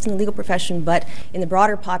 not just in the legal profession, but in the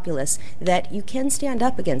broader populace, that you can stand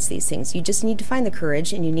up against these things. You just need to find the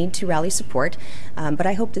courage, and you need to rally support. But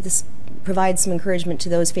I hope that this provides some encouragement to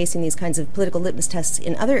those facing these kinds of political litmus tests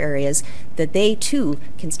in other areas, that they too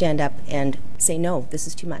can stand up and say, no, this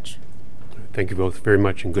is too much. Thank you both very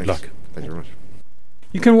much, and good luck. Thank you very much.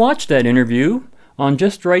 You can watch that interview on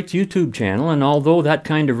Just Right's YouTube channel, and although that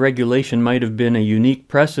kind of regulation might have been a unique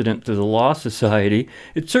precedent to the Law Society,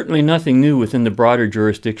 it's certainly nothing new within the broader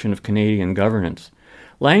jurisdiction of Canadian governance.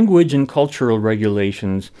 Language and cultural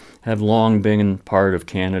regulations have long been part of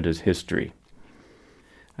Canada's history.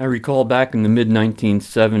 I recall back in the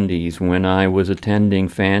mid-1970s when I was attending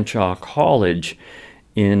Fanshawe College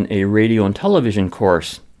in a radio and television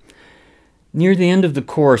course. Near the end of the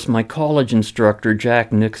course, my college instructor,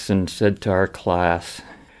 Jack Nixon, said to our class,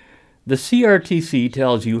 "The CRTC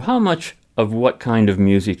tells you how much of what kind of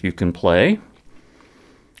music you can play,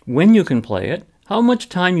 when you can play it, how much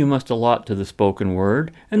time you must allot to the spoken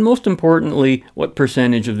word, and most importantly, what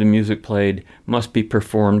percentage of the music played must be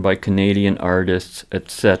performed by Canadian artists,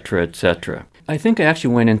 etc., etc." I think I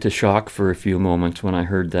actually went into shock for a few moments when I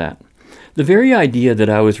heard that. The very idea that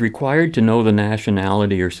I was required to know the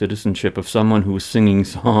nationality or citizenship of someone who was singing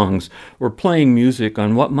songs or playing music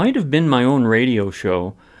on what might have been my own radio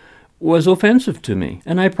show was offensive to me,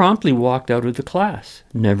 and I promptly walked out of the class,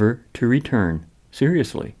 never to return.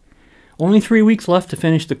 Seriously. Only 3 weeks left to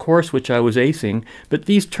finish the course which I was acing, but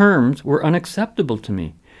these terms were unacceptable to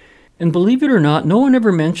me. And believe it or not, no one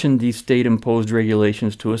ever mentioned these state-imposed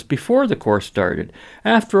regulations to us before the course started.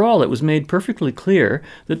 After all, it was made perfectly clear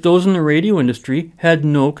that those in the radio industry had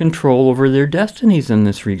no control over their destinies in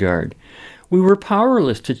this regard. We were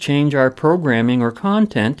powerless to change our programming or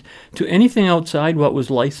content to anything outside what was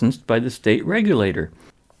licensed by the state regulator.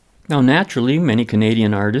 Now, naturally, many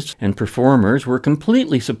Canadian artists and performers were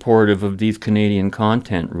completely supportive of these Canadian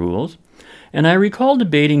content rules. And I recall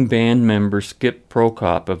debating band member Skip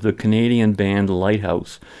Prokop of the Canadian band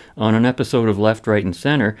Lighthouse on an episode of Left, Right and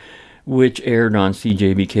Centre, which aired on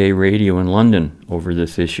CJBK Radio in London over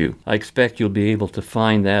this issue. I expect you'll be able to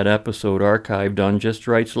find that episode archived on Just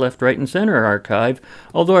Right's Left, Right and Centre archive,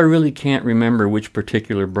 although I really can't remember which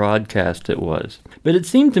particular broadcast it was. But it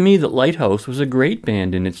seemed to me that Lighthouse was a great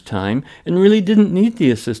band in its time and really didn't need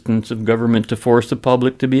the assistance of government to force the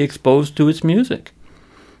public to be exposed to its music.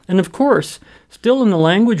 And of course, still in the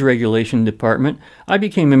language regulation department, I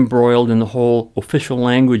became embroiled in the whole official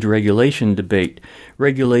language regulation debate,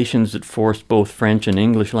 regulations that forced both French and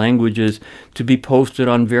English languages to be posted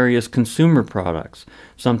on various consumer products,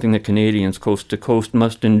 something that Canadians coast to coast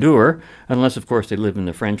must endure, unless of course they live in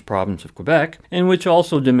the French province of Quebec, and which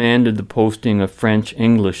also demanded the posting of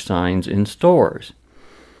French-English signs in stores.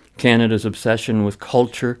 Canada's obsession with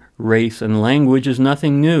culture, race, and language is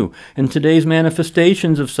nothing new, and today's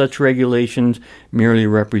manifestations of such regulations merely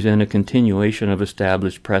represent a continuation of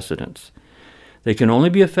established precedents. They can only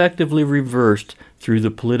be effectively reversed through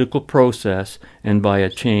the political process and by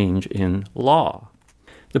a change in law.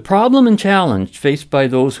 The problem and challenge faced by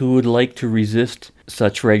those who would like to resist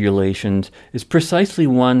such regulations is precisely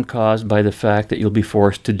one caused by the fact that you'll be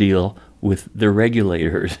forced to deal with the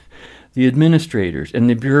regulators, the administrators, and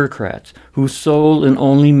the bureaucrats whose sole and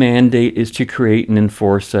only mandate is to create and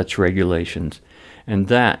enforce such regulations. And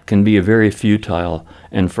that can be a very futile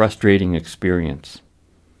and frustrating experience.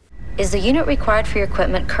 Is the unit required for your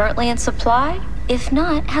equipment currently in supply? If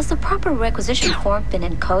not, has the proper requisition form been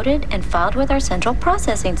encoded and filed with our central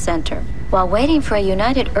processing center? While waiting for a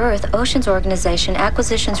United Earth Oceans Organization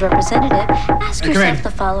acquisitions representative, ask yourself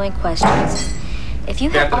the following questions. If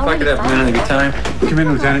you have Captain, if I could have a minute of your time. Come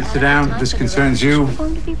in, Lieutenant. Sit down. This concerns you.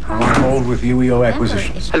 I'm on hold with UEO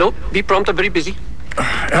Acquisitions. Hello. Be prompt. I'm very busy.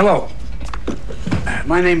 Hello.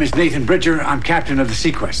 My name is Nathan Bridger. I'm captain of the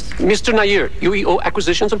Sequest. Mr. Nair, UEO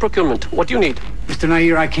Acquisitions and Procurement. What do you need? Mr.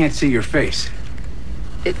 Nair, I can't see your face.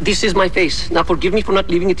 This is my face. Now, forgive me for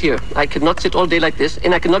not leaving it here. I cannot sit all day like this,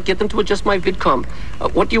 and I cannot get them to adjust my VidCom.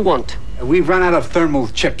 What do you want? We've run out of thermal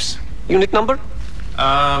chips. Unit number?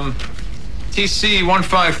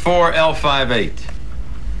 TC154L58.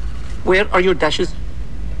 Where are your dashes?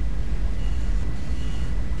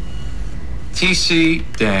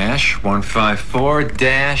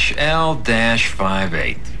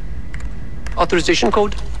 TC-154-L-58. Authorization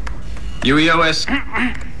code? UEOS.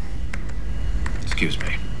 Excuse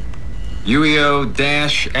me.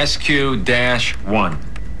 UEO-SQ-1.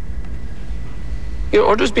 Your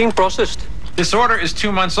order's being processed. This order is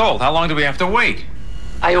 2 months old. How long do we have to wait?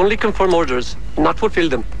 I only confirm orders, not fulfill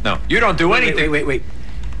them. No, you don't do anything. Wait.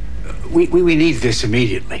 We need this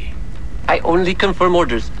immediately. I only confirm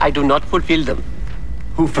orders. I do not fulfill them.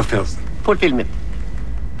 Who fulfills them? Fulfillment.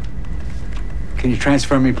 Can you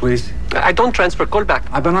transfer me, please? I don't transfer. Call back.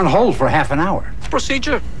 I've been on hold for half an hour.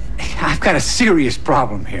 Procedure. I've got a serious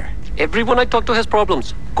problem here. Everyone I talk to has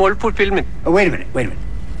problems. Call fulfillment. Wait a minute.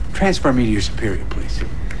 Transfer me to your superior, please.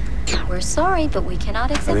 We're sorry, but we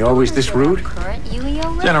cannot accept. Are they always this rude? Current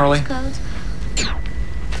UEO Generally. Codes.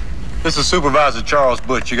 This is Supervisor Charles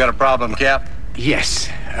Butch. You got a problem, Cap? Yes.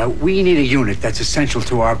 We need a unit that's essential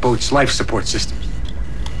to our boat's life support systems.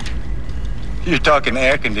 You're talking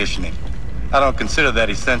air conditioning. I don't consider that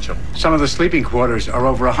essential. Some of the sleeping quarters are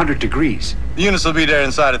over 100 degrees. The units will be there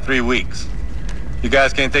inside of 3 weeks. You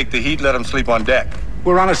guys can't take the heat, let them sleep on deck.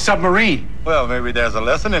 We're on a submarine. Well, maybe there's a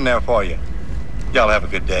lesson in there for you. Y'all have a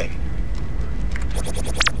good day.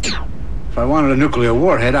 If I wanted a nuclear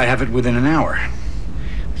warhead, I'd have it within an hour.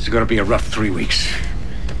 This is going to be a rough 3 weeks.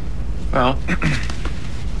 Well,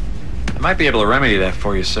 I might be able to remedy that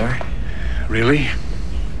for you, sir. Really?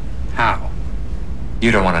 How?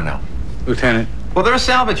 You don't want to know. Lieutenant. Well, there are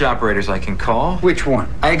salvage operators I can call. Which one?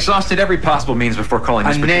 I exhausted every possible means before calling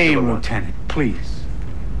this particular name, one. Lieutenant, please.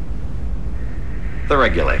 The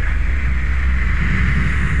regulator.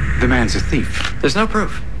 The man's a thief. There's no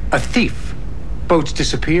proof. A thief. Boats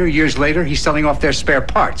disappear. Years later, he's selling off their spare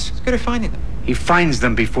parts. He's good at finding them. He finds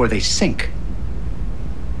them before they sink.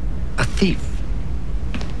 A thief.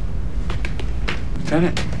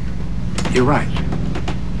 Lieutenant, you're right.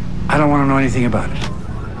 I don't want to know anything about it.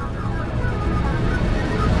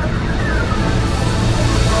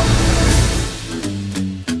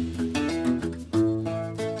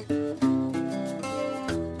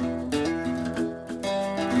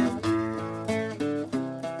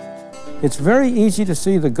 It's very easy to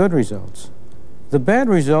see the good results. The bad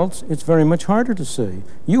results, it's very much harder to see.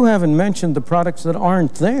 You haven't mentioned the products that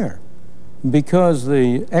aren't there because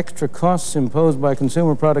the extra costs imposed by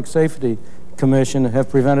Consumer Product Safety Commission have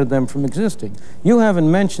prevented them from existing. You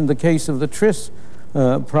haven't mentioned the case of the TRIS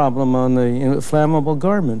problem on the flammable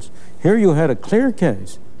garments. Here you had a clear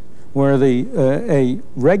case where a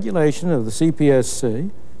regulation of the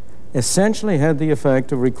CPSC essentially had the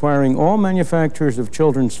effect of requiring all manufacturers of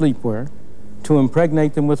children's sleepwear to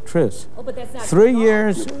impregnate them with tris. Oh, but that's not 3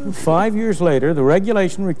 years, 5 years later, the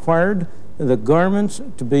regulation required the garments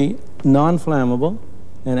to be non-flammable,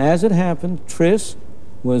 and as it happened, tris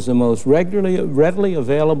was the most readily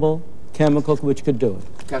available chemical which could do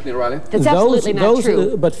it. Kathleen O'Reilly? That's absolutely not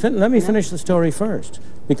true. But let me finish the story first,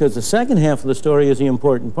 because the second half of the story is the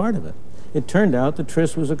important part of it. It turned out that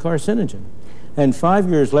tris was a carcinogen. And 5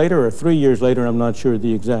 years later, or 3 years later, I'm not sure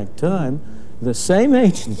the exact time, the same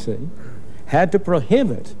agency had to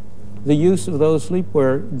prohibit the use of those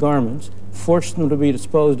sleepwear garments, forced them to be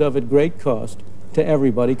disposed of at great cost to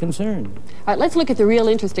everybody concerned. All right, let's look at the real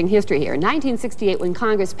interesting history here. In 1968, when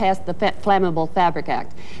Congress passed the Flammable Fabric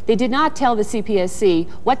Act, they did not tell the CPSC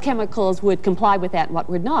what chemicals would comply with that and what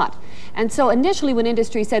would not. And so initially when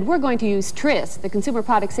industry said, we're going to use TRIS, the Consumer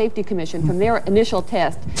Product Safety Commission, from their initial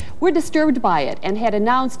test, were disturbed by it and had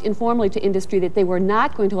announced informally to industry that they were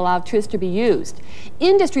not going to allow TRIS to be used.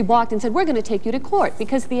 Industry balked and said, we're going to take you to court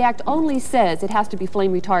because the act only says it has to be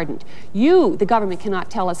flame retardant. You, the government,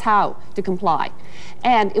 cannot tell us how to comply.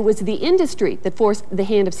 And it was the industry that forced the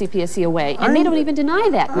hand of CPSC away, and they don't even deny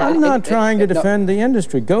that now. I'm not trying to defend the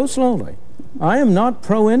industry. Go slowly. I am not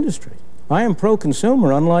pro-industry. I am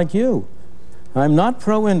pro-consumer, unlike you. I'm not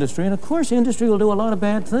pro-industry, and of course industry will do a lot of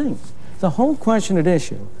bad things. The whole question at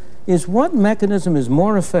issue is what mechanism is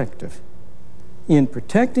more effective in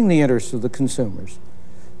protecting the interests of the consumers,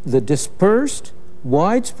 the dispersed,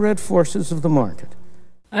 widespread forces of the market.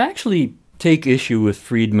 I actually take issue with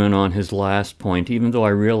Friedman on his last point, even though I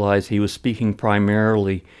realize he was speaking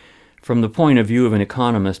primarily from the point of view of an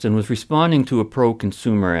economist and was responding to a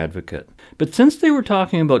pro-consumer advocate. But since they were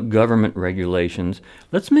talking about government regulations,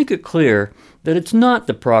 let's make it clear that it's not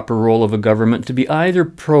the proper role of a government to be either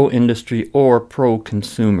pro-industry or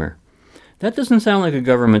pro-consumer. That doesn't sound like a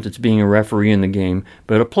government that's being a referee in the game,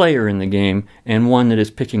 but a player in the game, and one that is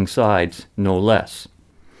picking sides, no less.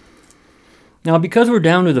 Now, because we're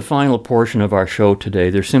down to the final portion of our show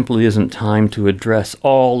today, there simply isn't time to address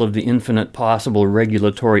all of the infinite possible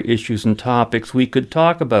regulatory issues and topics we could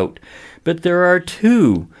talk about. But there are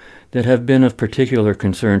two that have been of particular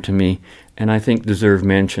concern to me, and I think deserve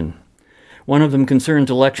mention. One of them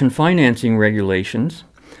concerns election financing regulations,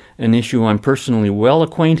 an issue I'm personally well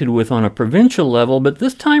acquainted with on a provincial level, but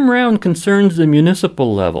this time round concerns the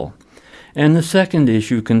municipal level. And the second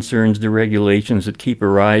issue concerns the regulations that keep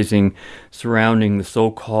arising surrounding the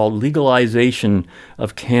so-called legalization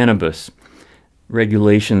of cannabis,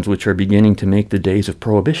 regulations which are beginning to make the days of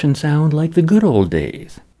prohibition sound like the good old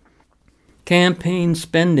days. Campaign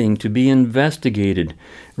spending to be investigated,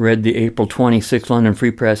 read the April 26 London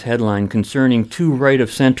Free Press headline concerning two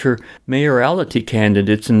right-of-centre mayoralty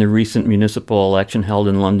candidates in the recent municipal election held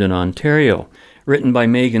in London, Ontario. Written by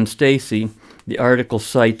Megan Stacey, the article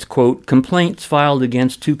cites, quote, complaints filed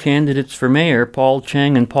against two candidates for mayor, Paul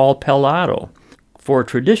Cheng and Paul Pellato, for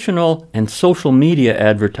traditional and social media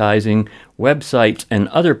advertising, websites, and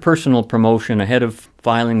other personal promotion ahead of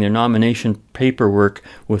filing their nomination paperwork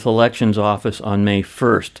with Elections Office on May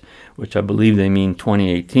 1st, which I believe they mean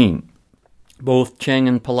 2018. Both Cheng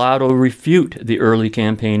and Pellato refute the early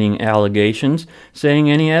campaigning allegations, saying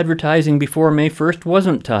any advertising before May 1st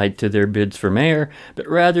wasn't tied to their bids for mayor, but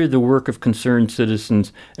rather the work of concerned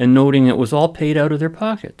citizens, and noting it was all paid out of their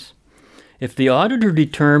pockets. If the auditor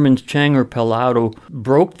determines Cheng or Pellato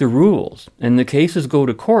broke the rules and the cases go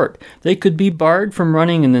to court, they could be barred from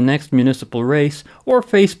running in the next municipal race or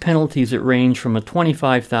face penalties that range from a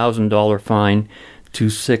 $25,000 fine to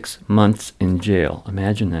 6 months in jail.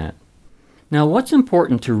 Imagine that. Now, what's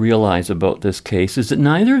important to realize about this case is that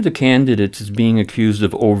neither of the candidates is being accused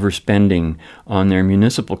of overspending on their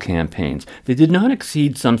municipal campaigns. They did not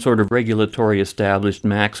exceed some sort of regulatory established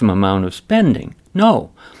maximum amount of spending.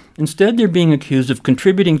 No. Instead, they're being accused of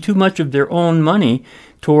contributing too much of their own money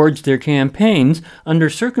towards their campaigns under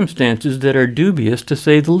circumstances that are dubious, to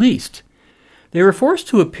say the least. They were forced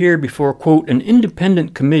to appear before, quote, an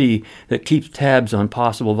independent committee that keeps tabs on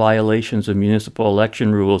possible violations of municipal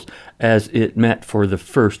election rules as it met for the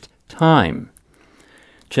first time.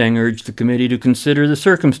 Cheng urged the committee to consider the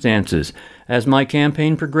circumstances. As my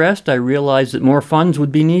campaign progressed, I realized that more funds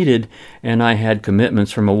would be needed, and I had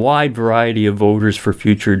commitments from a wide variety of voters for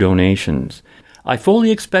future donations. I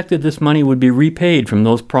fully expected this money would be repaid from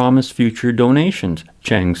those promised future donations,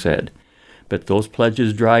 Cheng said. But those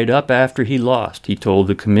pledges dried up after he lost, he told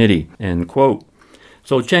the committee, end quote.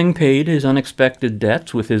 So Cheng paid his unexpected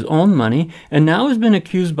debts with his own money and now has been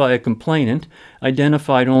accused by a complainant,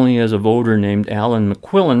 identified only as a voter named Alan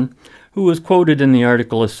McQuillan, who was quoted in the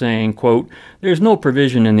article as saying, quote, there's no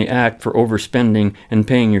provision in the Act for overspending and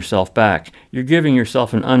paying yourself back. You're giving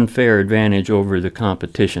yourself an unfair advantage over the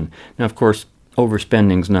competition. Now, of course,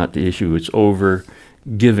 overspending's not the issue. It's over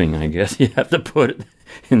giving, I guess you have to put it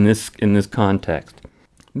in this context.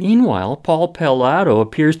 Meanwhile, Paul Pelato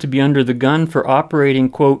appears to be under the gun for operating,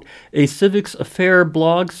 quote, a civics affair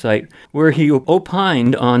blog site where he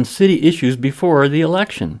opined on city issues before the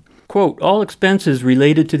election. Quote, all expenses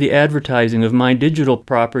related to the advertising of my digital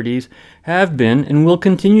properties have been and will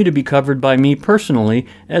continue to be covered by me personally,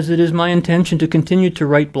 as it is my intention to continue to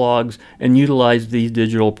write blogs and utilize these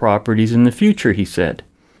digital properties in the future, he said.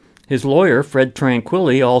 His lawyer, Fred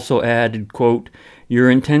Tranquilli, also added, quote, your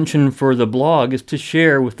intention for the blog is to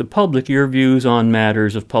share with the public your views on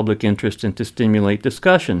matters of public interest and to stimulate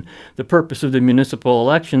discussion. The purpose of the Municipal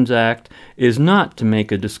Elections Act is not to make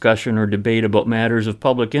a discussion or debate about matters of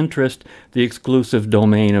public interest the exclusive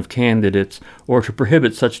domain of candidates, or to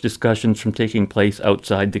prohibit such discussions from taking place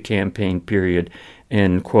outside the campaign period,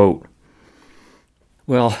 end quote.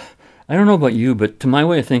 Well, I don't know about you, but to my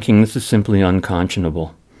way of thinking, this is simply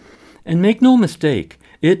unconscionable. And make no mistake,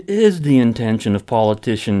 it is the intention of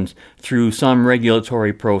politicians, through some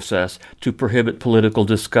regulatory process, to prohibit political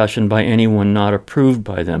discussion by anyone not approved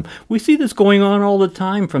by them. We see this going on all the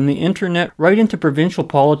time, from the internet right into provincial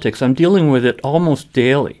politics. I'm dealing with it almost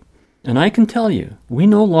daily. And I can tell you, we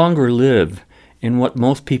no longer live in what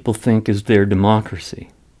most people think is their democracy.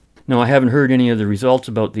 Now, I haven't heard any of the results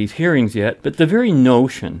about these hearings yet, but the very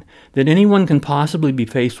notion that anyone can possibly be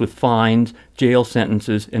faced with fines, jail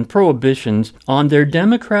sentences, and prohibitions on their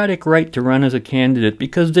democratic right to run as a candidate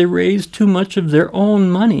because they raised too much of their own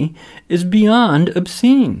money is beyond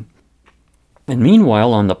obscene. And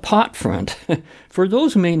meanwhile, on the pot front, for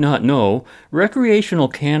those who may not know, recreational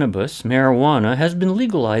cannabis, marijuana, has been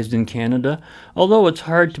legalized in Canada, although it's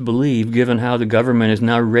hard to believe given how the government is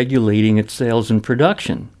now regulating its sales and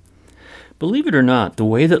production. Believe it or not, the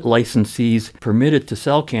way that licensees permitted to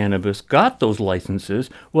sell cannabis got those licenses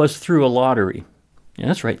was through a lottery. Yeah,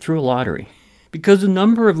 that's right, through a lottery. Because the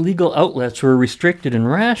number of legal outlets were restricted and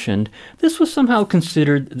rationed, this was somehow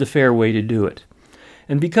considered the fair way to do it.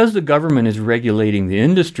 And because the government is regulating the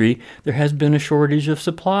industry, there has been a shortage of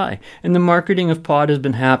supply, and the marketing of pot has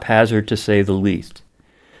been haphazard to say the least.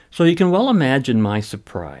 So you can well imagine my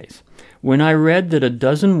surprise when I read that a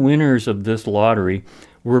dozen winners of this lottery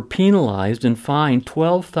were penalized and fined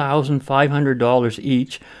 $12,500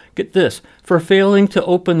 each, get this, for failing to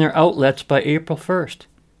open their outlets by April 1st.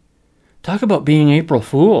 Talk about being April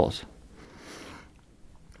Fools.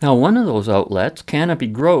 Now, one of those outlets, Canopy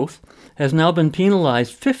Growth, has now been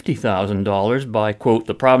penalized $50,000 by, quote,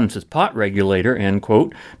 the province's pot regulator, end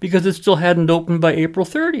quote, because it still hadn't opened by April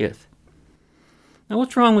 30th. Now,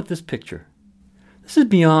 what's wrong with this picture? This is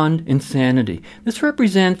beyond insanity. This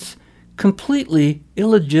represents completely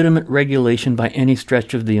illegitimate regulation by any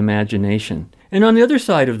stretch of the imagination. And on the other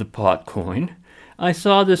side of the pot coin, I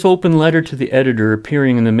saw this open letter to the editor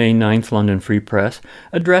appearing in the May 9th London Free Press,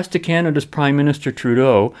 addressed to Canada's Prime Minister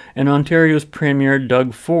Trudeau and Ontario's Premier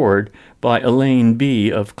Doug Ford by Elaine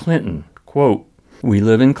B. of Clinton. Quote, we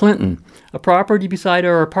live in Clinton. A property beside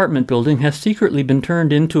our apartment building has secretly been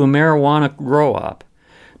turned into a marijuana grow-op.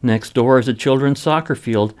 Next door is a children's soccer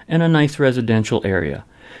field and a nice residential area.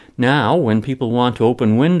 Now, when people want to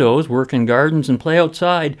open windows, work in gardens, and play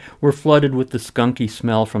outside, we're flooded with the skunky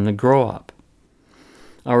smell from the grow-op.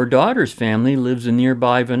 Our daughter's family lives in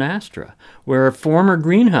nearby Vanastra, where a former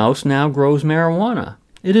greenhouse now grows marijuana.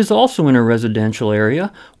 It is also in a residential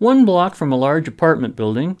area, 1 block from a large apartment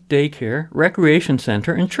building, daycare, recreation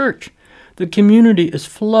center, and church. The community is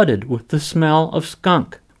flooded with the smell of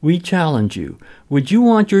skunk. We challenge you. Would you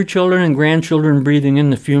want your children and grandchildren breathing in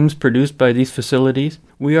the fumes produced by these facilities?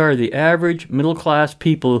 We are the average, middle-class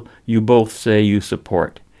people you both say you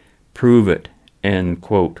support. Prove it. End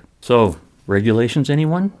quote. So, regulations,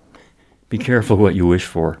 anyone? Be careful what you wish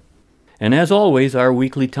for. And as always, our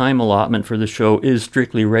weekly time allotment for the show is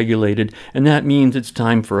strictly regulated, and that means it's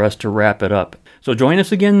time for us to wrap it up. So join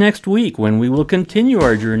us again next week when we will continue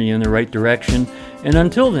our journey in the right direction. And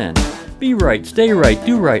until then, be right, stay right,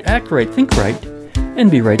 do right, act right, think right,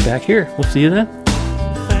 and be right back here. We'll see you then.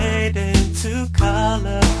 Fade into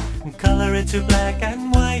color, and color into black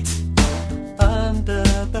and white. Under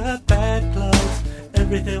the bedclothes,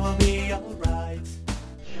 everything will be alright.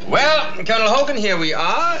 Well, Colonel Hogan, here we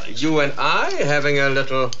are, you and I, having a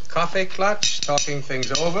little coffee clutch, talking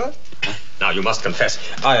things over. Now, you must confess,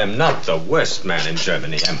 I am not the worst man in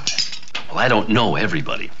Germany, am I? Well, I don't know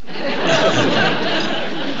everybody.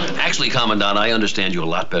 Actually, Commandant, I understand you a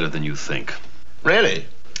lot better than you think. Really?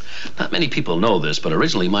 Not many people know this, but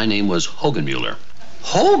originally my name was Hogenmuller.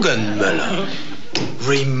 Hogenmuller?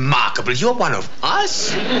 Remarkable. You're one of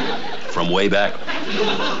us? From way back.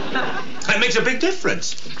 That makes a big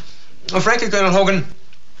difference. Well, frankly, Colonel Hogan,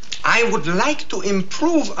 I would like to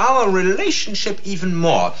improve our relationship even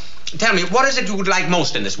more. Tell me, what is it you would like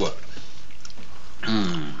most in this world?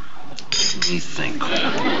 Let me think.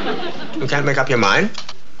 You can't make up your mind?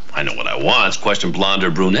 I know what I want. It's question blonde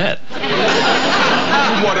or brunette.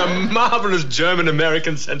 What a marvelous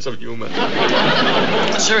German-American sense of humor.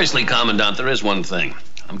 Seriously, Commandant, there is one thing.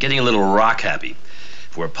 I'm getting a little rock happy.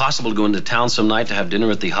 If it were possible to go into town some night to have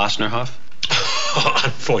dinner at the Hosnerhof.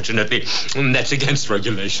 Unfortunately, that's against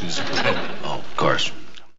regulations. Oh, of course.